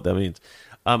you know what that means.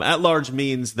 At large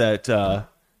means that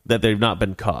they've not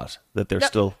been caught. That they're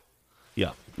still...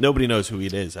 Yeah. Nobody knows who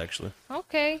it is, actually.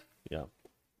 Okay. Yeah.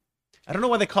 I don't know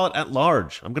why they call it at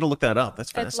large. I'm going to look that up.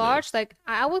 That's fascinating. At large, like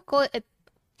I would call it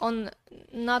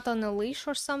not on a leash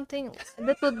or something.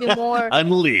 That would be more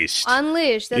Unleashed.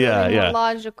 Unleashed. That would be more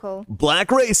logical. Black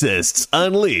racists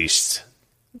unleashed.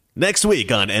 Next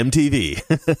week on MTV.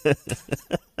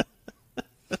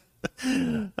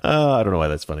 I don't know why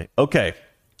that's funny. Okay,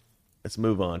 let's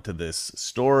move on to this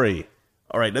story.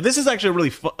 All right, now this is actually a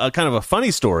really kind of a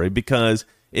funny story because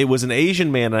it was an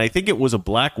Asian man, and I think it was a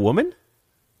black woman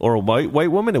or a white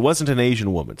woman. It wasn't an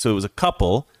Asian woman, so it was a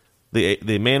couple.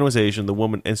 The man was Asian, the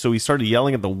woman, and so he started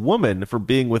yelling at the woman for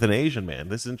being with an Asian man.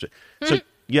 This is interesting. So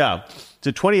yeah,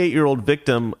 the 28-year-old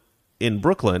victim in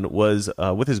Brooklyn was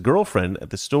with his girlfriend at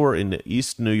the store in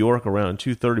East New York around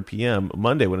 2:30 p.m.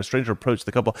 Monday when a stranger approached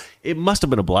the couple. It must have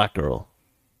been a black girl.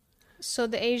 So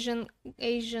the Asian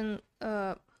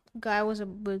guy was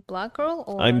with black girl,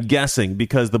 or I'm guessing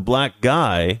because the black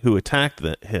guy who attacked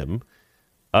him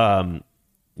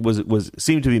was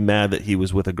seemed to be mad that he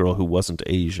was with a girl who wasn't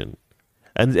Asian.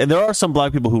 And there are some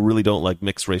black people who really don't like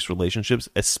mixed race relationships,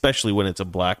 especially when it's a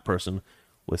black person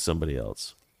with somebody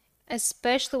else.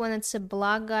 Especially when it's a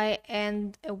black guy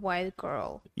and a white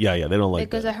girl. Yeah, they don't like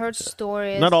because that. I heard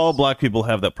stories. Not all black people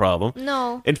have that problem.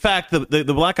 No. In fact, the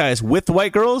black guys with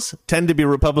white girls tend to be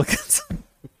Republicans.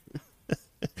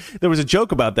 There was a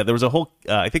joke about that. There was a whole,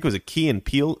 I think it was a Key and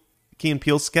Peele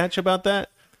sketch about that,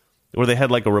 where they had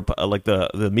like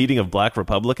the meeting of black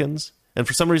Republicans, and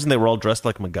for some reason they were all dressed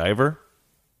like MacGyver.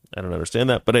 I don't understand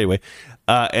that, but anyway,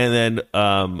 and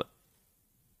then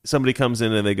somebody comes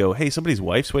in and they go, "Hey, somebody's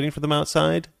wife's waiting for them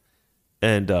outside,"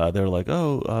 and they're like,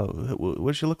 "Oh, what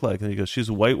does she look like?" And he goes, "She's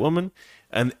a white woman,"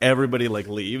 and everybody like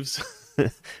leaves.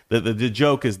 The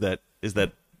joke is that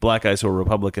black guys who are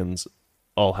Republicans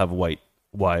all have white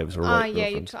wives or white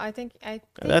girlfriends. I think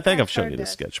I've shown you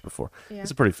this sketch before. Yeah.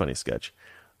 It's a pretty funny sketch.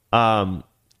 In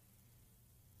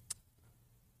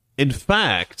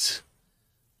fact,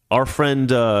 our friend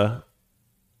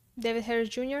David Harris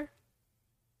Jr.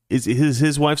 is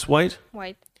his wife's white.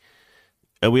 White.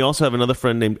 And we also have another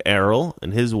friend named Errol,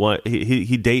 and his wife.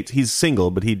 He dates. He's single,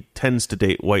 but he tends to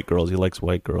date white girls. He likes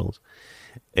white girls,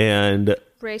 and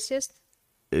racist.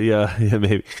 Yeah,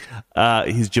 maybe.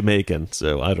 He's Jamaican,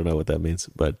 so I don't know what that means.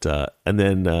 But and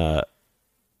then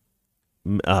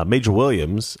Major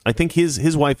Williams, I think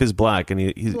his wife is black, and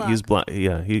he's black.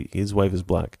 Yeah, his wife is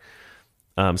black.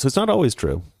 So it's not always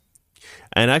true.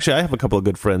 And actually, I have a couple of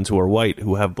good friends who are white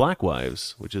who have black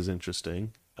wives, which is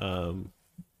interesting. I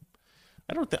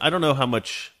don't know how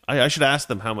much. I should ask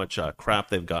them how much crap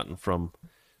they've gotten from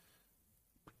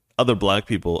other black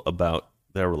people about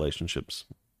their relationships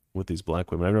with these black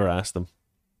women. I've never asked them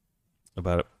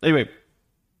about it. Anyway,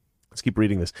 let's keep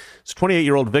reading this. This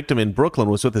 28-year-old victim in Brooklyn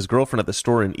was with his girlfriend at the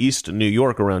store in East New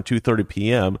York around 2:30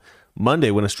 p.m.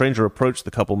 Monday when a stranger approached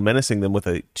the couple, menacing them with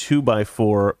a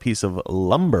 2x4 piece of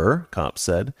lumber, cops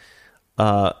said.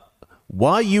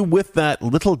 Why you with that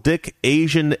little dick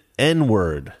Asian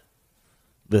N-word?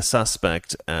 The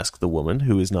suspect asked the woman,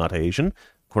 who is not Asian,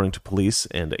 according to police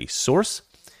and a source.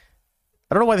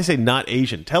 I don't know why they say not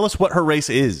Asian. Tell us what her race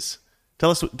is.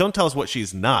 Don't tell us what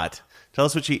she's not. Tell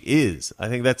us what she is. I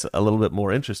think that's a little bit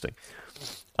more interesting.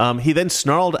 He then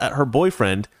snarled at her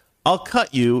boyfriend, "I'll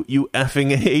cut you, you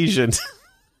effing Asian."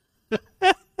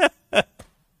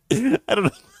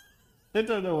 I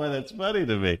don't know why that's funny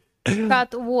to me.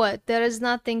 Cut what? There is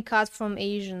nothing cut from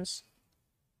Asians.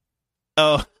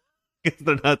 Oh, because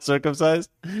they're not circumcised?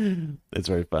 It's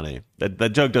very funny.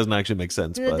 That joke doesn't actually make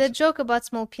sense. The joke about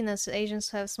small penises,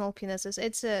 Asians have small penises,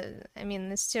 it's a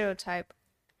stereotype.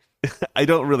 I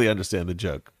don't really understand the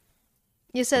joke.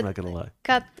 You said, I'm not gonna lie.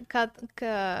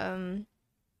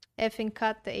 Effing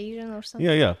cut the Asian or something?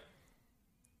 Yeah.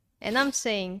 And I'm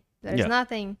saying there's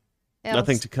nothing else.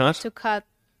 Nothing to cut? To cut.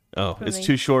 Oh, it's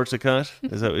too short to cut?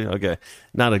 Is that okay?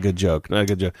 Not a good joke.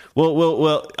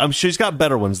 Well, I'm sure she's got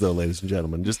better ones though, ladies and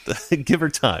gentlemen. Just give her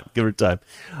time.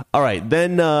 All right,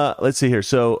 then let's see here.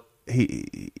 So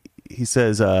he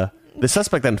says the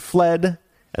suspect then fled,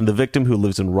 and the victim, who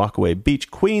lives in Rockaway Beach,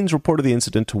 Queens, reported the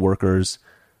incident to workers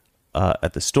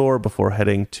at the store before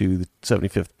heading to the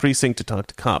 75th precinct to talk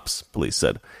to cops, police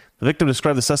said. The victim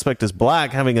described the suspect as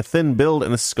black, having a thin build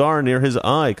and a scar near his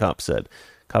eye, cops said.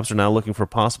 Cops are now looking for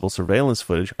possible surveillance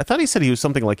footage. I thought he said he was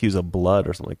something like he was a blood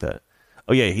or something like that.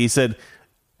 Oh, yeah, he said,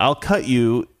 "I'll cut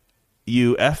you,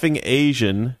 you effing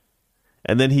Asian."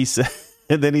 And then he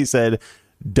said,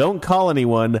 "Don't call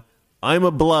anyone. I'm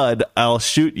a blood. I'll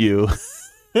shoot you."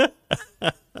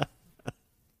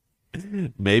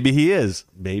 Maybe he is.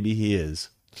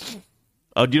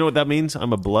 Oh, do you know what that means?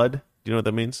 I'm a blood. Do you know what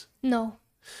that means? No.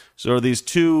 So are these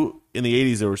two, in the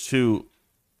 80s, there was two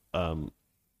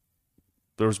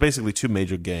there was basically two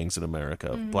major gangs in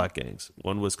America, black gangs.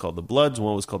 One was called the Bloods,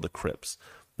 one was called the Crips.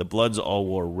 The Bloods all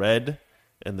wore red,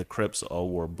 and the Crips all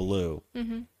wore blue.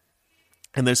 Mm-hmm.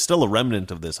 And there's still a remnant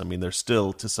of this. I mean, there's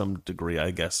still, to some degree, I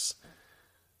guess,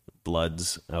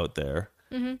 Bloods out there.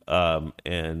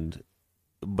 Mm-hmm.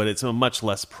 But it's a much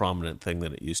less prominent thing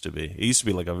than it used to be. It used to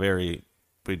be like a very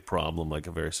big problem, like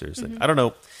a very serious thing. I don't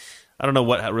know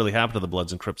what really happened to the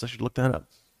Bloods and Crips. I should look that up.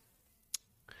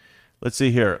 Let's see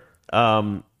here.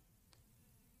 The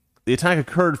attack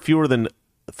occurred fewer than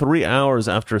 3 hours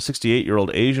after a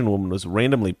 68-year-old Asian woman was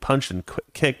randomly punched and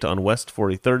kicked on West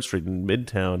 43rd Street in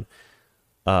Midtown.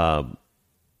 An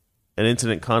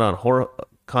incident caught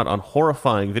on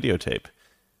horrifying videotape.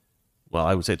 Well,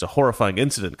 I would say it's a horrifying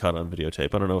incident caught on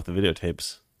videotape. I don't know if the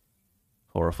videotape's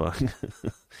horrifying.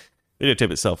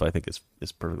 Videotape itself, I think,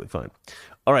 is perfectly fine.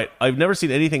 All right, I've never seen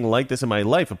anything like this in my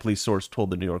life, a police source told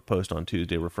the New York Post on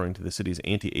Tuesday, referring to the city's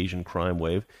anti-Asian crime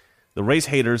wave. The race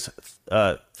haters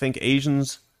think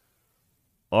Asians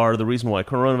are the reason why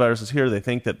coronavirus is here. They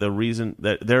think that they're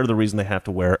the reason they have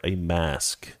to wear a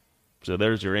mask. So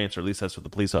there's your answer. At least that's what the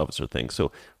police officer thinks.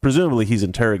 So presumably he's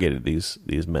interrogated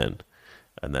these men,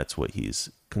 and that's what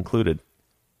he's concluded.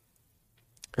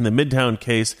 In the Midtown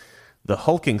case, the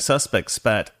hulking suspect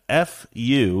spat, "F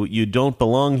you don't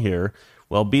belong here,"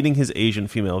 while beating his Asian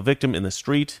female victim in the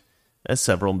street as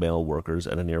several male workers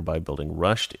at a nearby building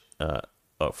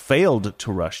failed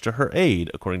to rush to her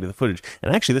aid, according to the footage.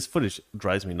 And actually, this footage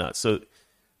drives me nuts. So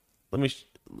let me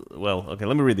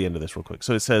read the end of this real quick.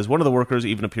 So it says, one of the workers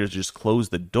even appears to just close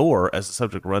the door as the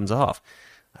subject runs off.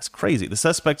 That's crazy. The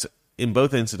suspects in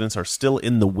both incidents are still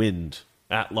in the wind,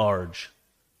 at large,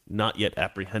 not yet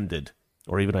apprehended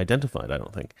or even identified, I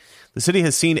don't think. The city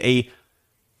has seen a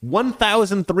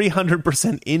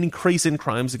 1,300% increase in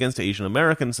crimes against Asian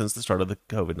Americans since the start of the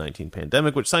COVID-19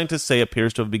 pandemic, which scientists say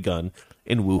appears to have begun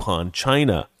in Wuhan,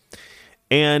 China.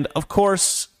 And, of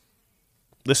course,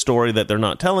 the story that they're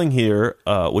not telling here,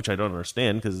 which I don't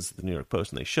understand because it's the New York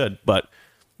Post and they should, but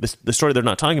the story they're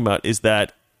not talking about is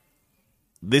that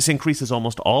this increases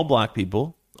almost all black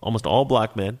people, almost all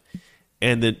black men,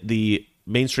 and that the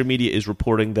mainstream media is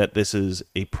reporting that this is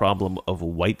a problem of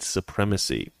white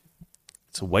supremacy.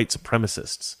 It's white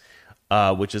supremacists,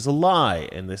 which is a lie,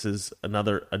 and this is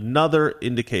another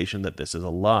indication that this is a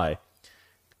lie.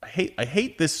 I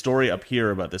hate this story up here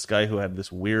about this guy who had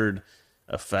this weird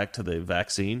effect to the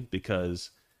vaccine because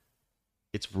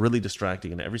it's really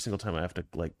distracting, and every single time I have to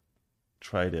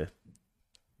try to.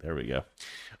 There we go.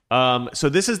 So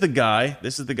this is the guy.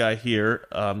 This is the guy here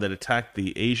that attacked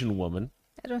the Asian woman.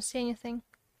 I don't see anything.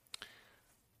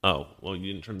 Oh, well,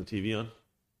 you didn't turn the TV on?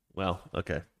 Well,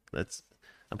 okay.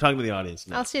 I'm talking to the audience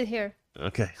now. I'll see it here.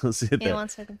 Okay, let's see it there. In 1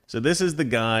 second. So this is the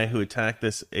guy who attacked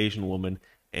this Asian woman,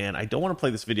 and I don't want to play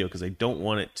this video because I don't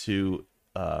want it to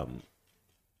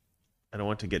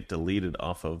get deleted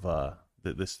off of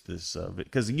this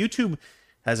because YouTube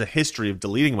has a history of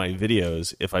deleting my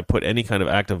videos if I put any kind of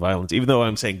act of violence, even though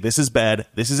I'm saying this is bad,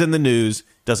 this is in the news,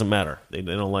 doesn't matter. They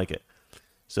don't like it.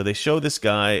 So they show this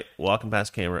guy walking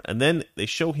past camera, and then they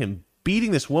show him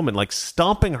beating this woman, like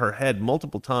stomping her head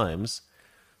multiple times.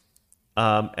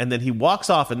 And then he walks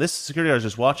off, and this security guard is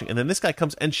just watching, and then this guy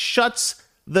comes and shuts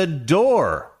the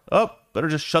door. Oh, better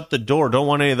just shut the door. Don't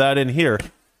want any of that in here.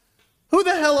 Who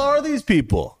the hell are these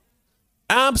people?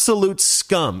 Absolute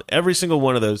scum. Every single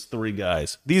one of those three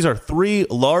guys. These are three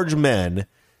large men,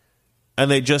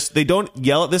 and they don't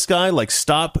yell at this guy like,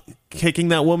 stop kicking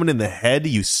that woman in the head,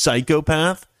 you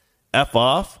psychopath. F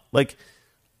off. Like,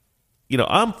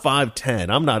 I'm 5'10".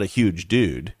 I'm not a huge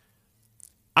dude.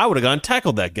 I would have gone and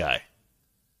tackled that guy.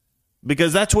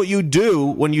 Because that's what you do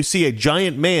when you see a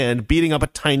giant man beating up a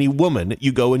tiny woman.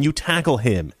 You go and you tackle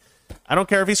him. I don't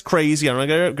care if he's crazy. I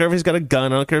don't care if he's got a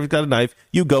gun. I don't care if he's got a knife.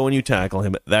 You go and you tackle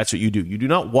him. That's what you do. You do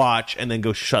not watch and then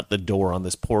go shut the door on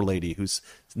this poor lady who's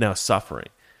now suffering.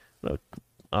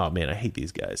 Oh, man, I hate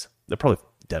these guys. They're probably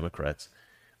Democrats.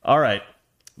 All right.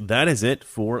 That is it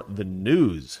for the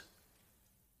news.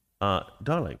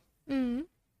 Darling. Mm-hmm.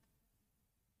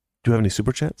 Do you have any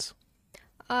super chats?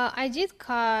 I did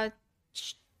catch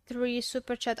 3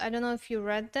 super chat. I don't know if you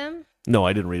read them. No,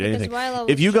 I didn't read anything.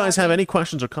 If you guys have any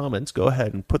questions or comments, go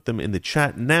ahead and put them in the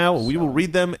chat now. We will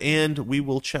read them and we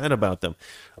will chat about them.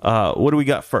 What do we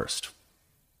got first?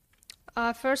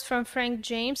 First from Frank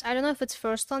James. I don't know if it's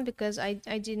first one because I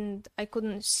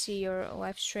couldn't see your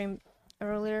live stream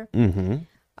earlier.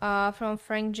 Mm-hmm. From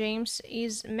Frank James,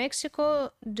 is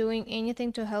Mexico doing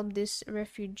anything to help these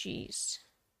refugees?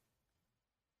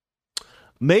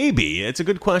 Maybe. It's a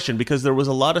good question because there was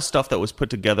a lot of stuff that was put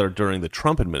together during the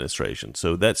Trump administration.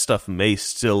 So that stuff may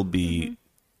still be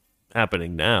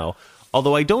happening now.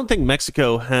 Although I don't think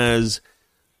Mexico is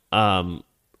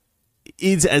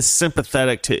as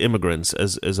sympathetic to immigrants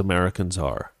as Americans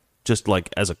are, just like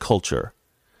as a culture.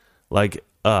 Like,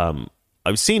 I've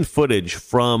seen footage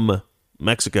from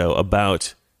Mexico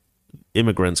about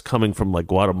immigrants coming from like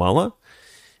Guatemala,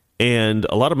 and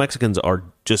a lot of Mexicans are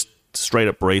just straight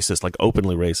up racist, like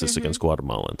openly racist against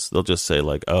Guatemalans. They'll just say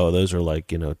like, "Oh, those are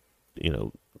like, you know,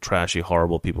 trashy,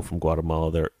 horrible people from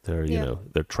Guatemala. They're you know,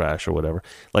 they're trash or whatever."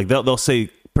 Like they'll say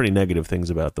pretty negative things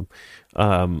about them.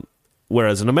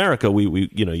 Whereas in America, we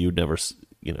you know, you'd never,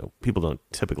 you know, people don't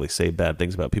typically say bad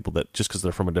things about people that just because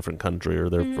they're from a different country or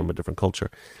they're from a different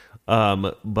culture.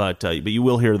 But you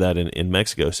will hear that in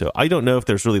Mexico. So I don't know if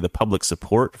there's really the public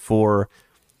support for,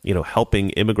 you know,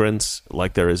 helping immigrants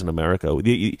like there is in America.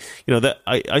 You know, that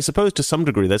I suppose to some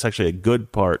degree that's actually a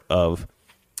good part of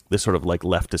this sort of like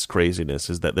leftist craziness,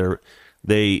 is that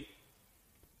they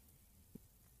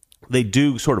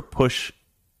do sort of push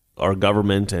our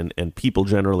government and people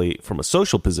generally from a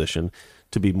social position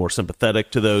to be more sympathetic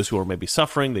to those who are maybe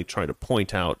suffering. They try to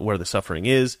point out where the suffering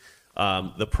is.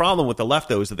 The problem with the left,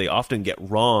 though, is that they often get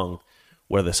wrong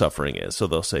where the suffering is. So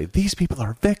they'll say, these people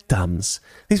are victims.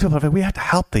 We have to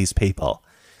help these people.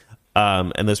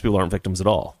 And those people aren't victims at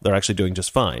all. They're actually doing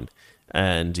just fine.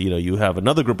 And, you know, you have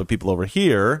another group of people over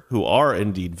here who are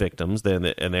indeed victims, and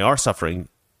they are suffering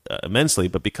immensely,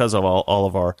 but because of all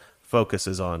of our focus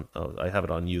is on, I have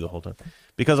it on you the whole time,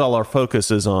 because all our focus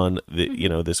is on the, you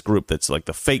know, this group that's like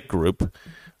the fake group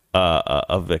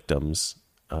of victims,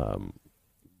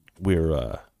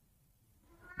 we're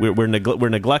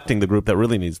neglecting the group that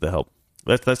really needs the help.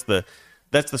 That's the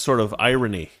sort of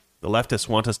irony. The leftists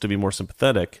want us to be more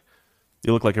sympathetic.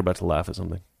 You look like you're about to laugh at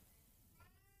something.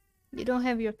 You don't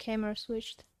have your camera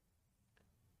switched.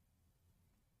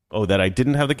 Oh, that I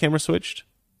didn't have the camera switched?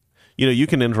 You know, you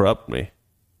can interrupt me.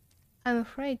 I'm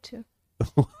afraid to.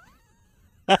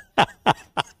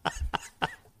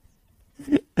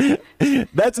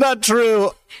 That's not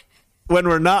true when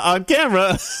we're not on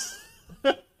camera.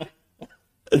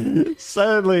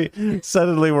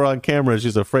 Suddenly we're on camera.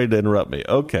 She's afraid to interrupt me.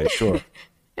 Okay, sure.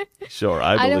 Sure,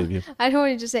 I believe you. I don't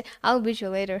want you to say, I'll beat you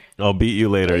later. I'll beat you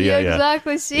later. Yeah.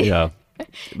 Exactly. See? Yeah.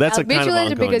 That's I'll beat you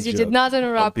later because you did not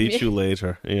interrupt me. I'll beat you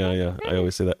later. Yeah. I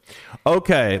always say that.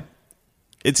 Okay.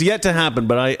 It's yet to happen,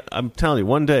 but I'm telling you,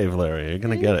 one day, Valeria, you're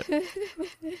going to get it.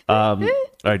 All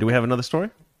right, do we have another story?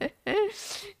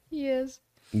 Yes.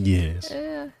 Yes.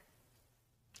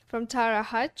 From Tara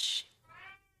Hutch.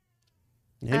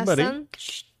 Hey, buddy.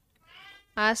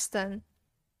 Aston.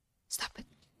 Stop it.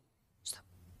 Stop.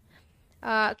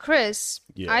 Chris,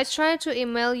 yes. I tried to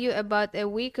email you about a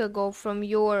week ago from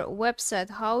your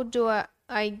website. How do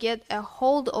I get a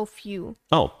hold of you?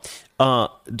 Oh,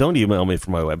 don't email me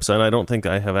from my website. I don't think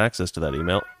I have access to that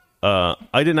email. I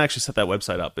didn't actually set that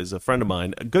website up. Is a friend of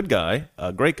mine, a good guy,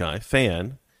 a great guy,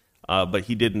 fan, but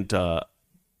he didn't. I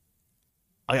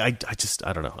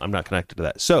don't know. I'm not connected to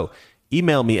that. So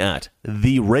email me at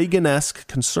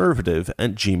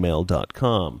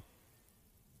thereaganesqueconservative@gmail.com.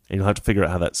 And you'll have to figure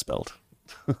out how that's spelled.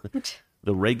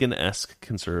 The Reagan-esque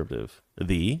conservative.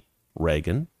 The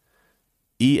Reagan,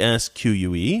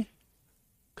 ESQUE,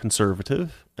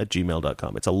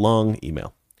 conservative@gmail.com. It's a long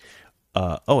email.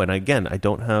 And again, I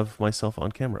don't have myself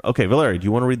on camera. Okay, Valeria, do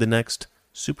you want to read the next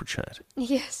super chat?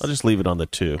 Yes. I'll just leave it on the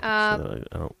 2. So that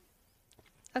I don't...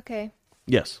 Okay.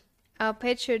 Yes.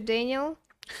 Picture Daniel.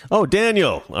 Oh,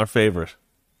 Daniel, our favorite.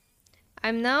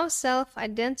 I'm now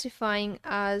self-identifying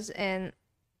as an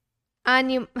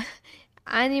Animavilian.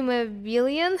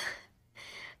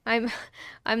 I'm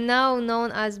now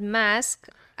known as Mask.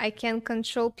 I can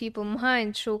control people's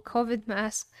mind through COVID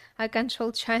mask. I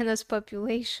control China's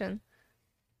population.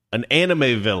 An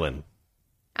anime villain.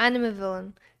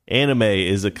 Animavillain. Anime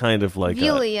is a kind of like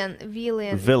Villain.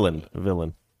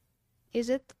 Villain. Is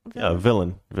it? Villain? Yeah,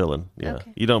 villain. Yeah.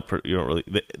 Okay. You don't really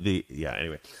yeah.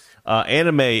 Anyway,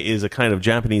 anime is a kind of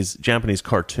Japanese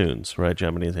cartoons, right?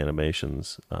 Japanese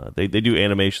animations. They do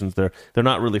animations. They're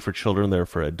not really for children. They're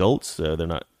for adults. They're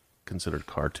not considered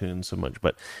cartoons so much.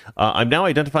 But I'm now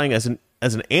identifying as an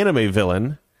anime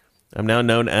villain. I'm now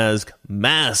known as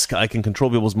Mask. I can control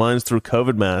people's minds through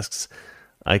COVID masks.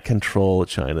 I control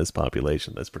China's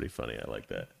population. That's pretty funny. I like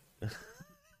that.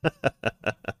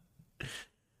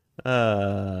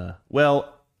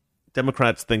 Well,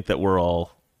 Democrats think that we're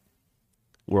all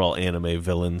anime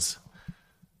villains.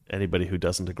 Anybody who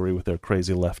doesn't agree with their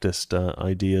crazy leftist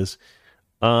ideas.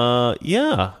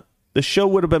 Yeah. The show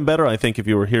would have been better, I think, if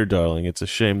you were here, darling. It's a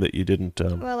shame that you didn't.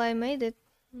 Well, I made it.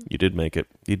 You did make it.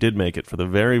 You did make it for the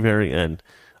very, very end.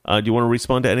 Do you want to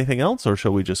respond to anything else, or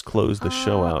shall we just close the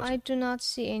show out? I do not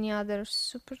see any other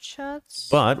super chats.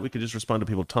 But we could just respond to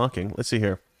people talking. Let's see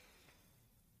here.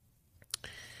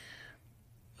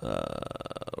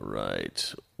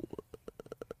 Right.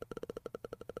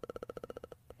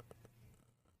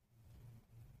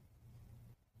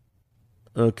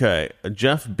 Okay.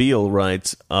 Jeff Beal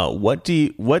writes, what do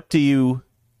you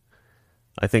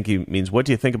I think he means, what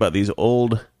do you think about these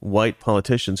old white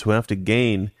politicians who have to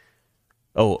gain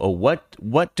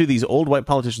what do these old white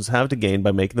politicians have to gain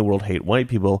by making the world hate white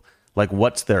people? Like,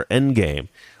 what's their end game?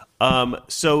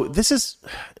 So this is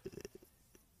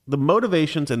the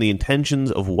motivations and the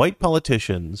intentions of white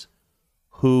politicians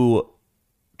who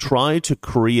try to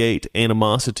create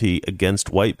animosity against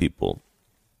white people.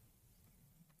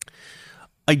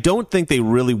 I don't think they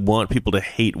really want people to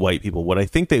hate white people. What I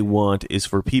think they want is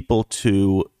for people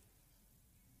to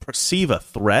perceive a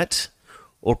threat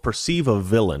or perceive a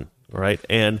villain, right?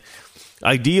 And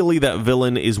ideally that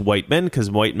villain is white men,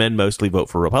 because white men mostly vote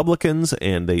for Republicans,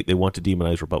 and they want to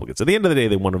demonize Republicans. At the end of the day,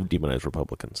 they want to demonize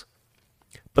Republicans.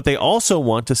 But they also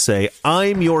want to say,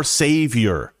 I'm your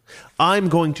savior. I'm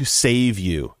going to save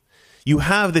you. You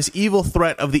have this evil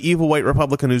threat of the evil white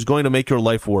Republican who's going to make your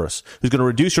life worse, who's going to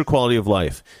reduce your quality of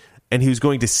life, and who's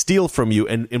going to steal from you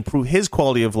and improve his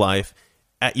quality of life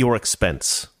at your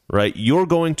expense, right? You're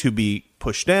going to be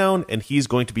pushed down, and he's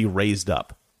going to be raised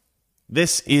up.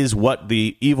 This is what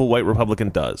the evil white Republican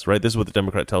does, right? This is what the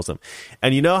Democrat tells them.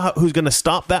 And you know who's going to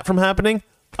stop that from happening?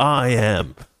 I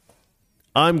am.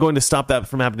 I'm going to stop that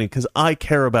from happening because I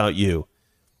care about you.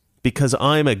 Because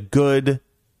I'm a good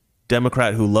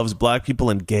Democrat who loves black people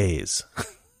and gays.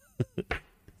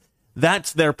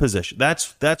 That's their position.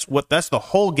 That's the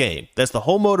whole game. That's the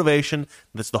whole motivation.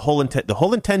 That's the whole intent. The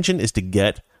whole intention is to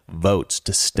get votes,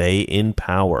 to stay in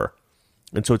power.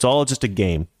 And so it's all just a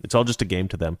game. It's all just a game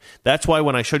to them. That's why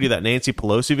when I showed you that Nancy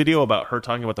Pelosi video about her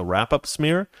talking about the wrap-up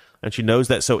smear, and she knows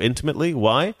that so intimately,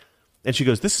 why? And she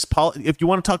goes, "This is if you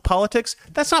want to talk politics,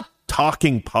 that's not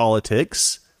talking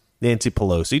politics, Nancy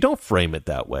Pelosi. Don't frame it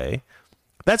that way.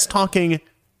 That's talking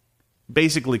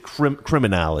basically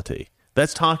criminality.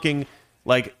 That's talking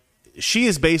like she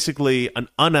is basically an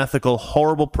unethical,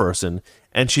 horrible person,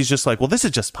 and she's just like, well, this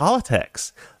is just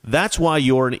politics. That's why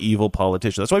you're an evil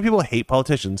politician. That's why people hate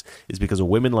politicians, is because of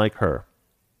women like her.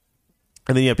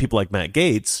 And then you have people like Matt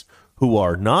Gaetz, who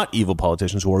are not evil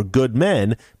politicians, who are good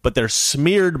men, but they're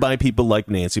smeared by people like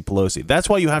Nancy Pelosi. That's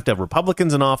why you have to have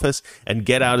Republicans in office and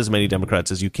get out as many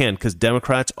Democrats as you can, because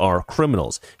Democrats are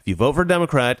criminals. If you vote for a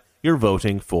Democrat, you're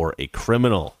voting for a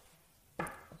criminal.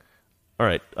 All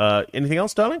right. Anything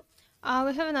else, darling? We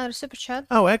have another super chat.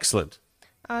 Oh, excellent.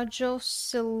 Joe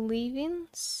Sullivan,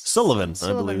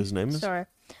 I believe his name is. Sorry.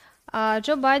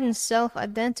 Joe Biden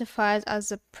self-identifies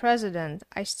as a president.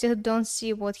 I still don't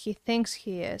see what he thinks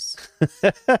he is.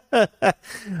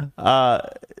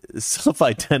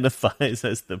 Self-identifies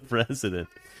as the president.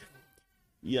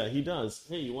 Yeah, he does.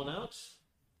 Hey, you want out?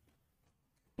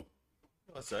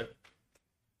 What's that?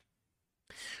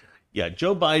 Yeah,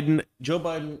 Joe Biden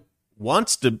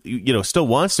wants to, still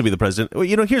wants to be the president. Well,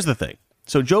 here's the thing.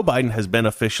 So Joe Biden has been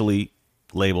officially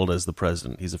labeled as the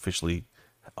president. He's officially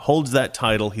holds that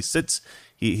title. He sits,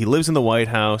 he lives in the White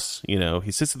House,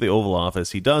 he sits at the Oval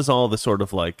Office. He does all the sort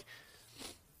of like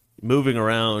moving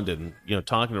around and,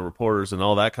 talking to reporters and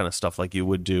all that kind of stuff like you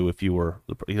would do if you were,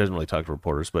 he doesn't really talk to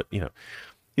reporters, but,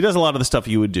 he does a lot of the stuff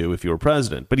you would do if you were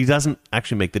president, but he doesn't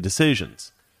actually make the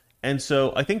decisions. And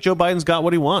so I think Joe Biden's got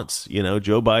what he wants.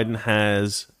 Joe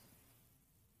Biden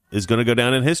is going to go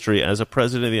down in history as a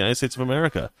president of the United States of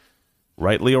America,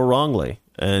 rightly or wrongly.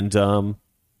 And,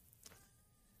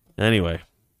 anyway,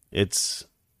 it's,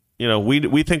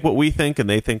 we think what we think and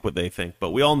they think what they think.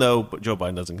 But we all know Joe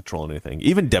Biden doesn't control anything.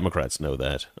 Even Democrats know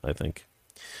that, I think.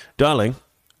 Darling,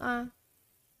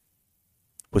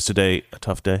 was today a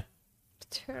tough day?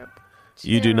 Terrible.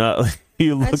 You do not,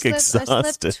 you look exhausted. I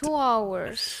slept 2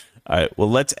 hours. All right, well,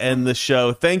 let's end the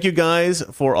show. Thank you guys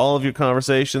for all of your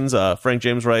conversations. Frank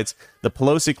James writes, the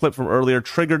Pelosi clip from earlier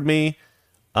triggered me.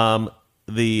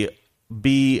 The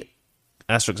B...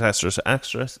 asterisk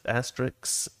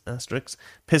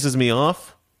pisses me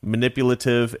off.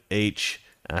 Manipulative H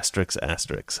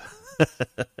asterisk.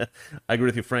 I agree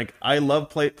with you, Frank. I love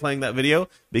playing that video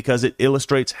because it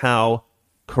illustrates how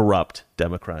corrupt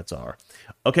Democrats are.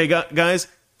 Okay, guys,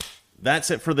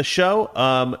 that's it for the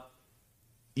show.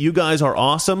 You guys are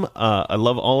awesome. I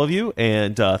love all of you,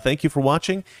 and thank you for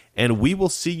watching. And we will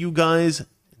see you guys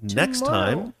next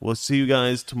time. We'll see you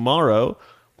guys tomorrow.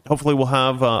 Hopefully we'll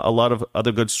have a lot of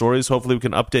other good stories. Hopefully we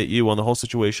can update you on the whole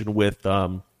situation with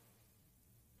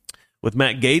with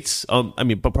Matt Gaetz.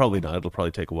 But probably not. It'll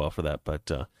probably take a while for that. But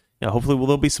hopefully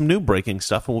there'll be some new breaking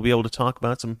stuff, and we'll be able to talk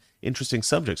about some interesting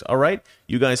subjects. All right,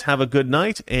 you guys have a good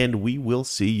night, and we will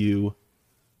see you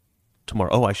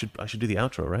tomorrow. Oh, I should do the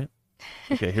outro, right?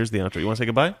 Okay, here's the outro. You want to say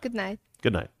goodbye? Good night.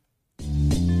 Good night.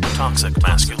 Toxic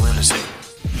Masculinity.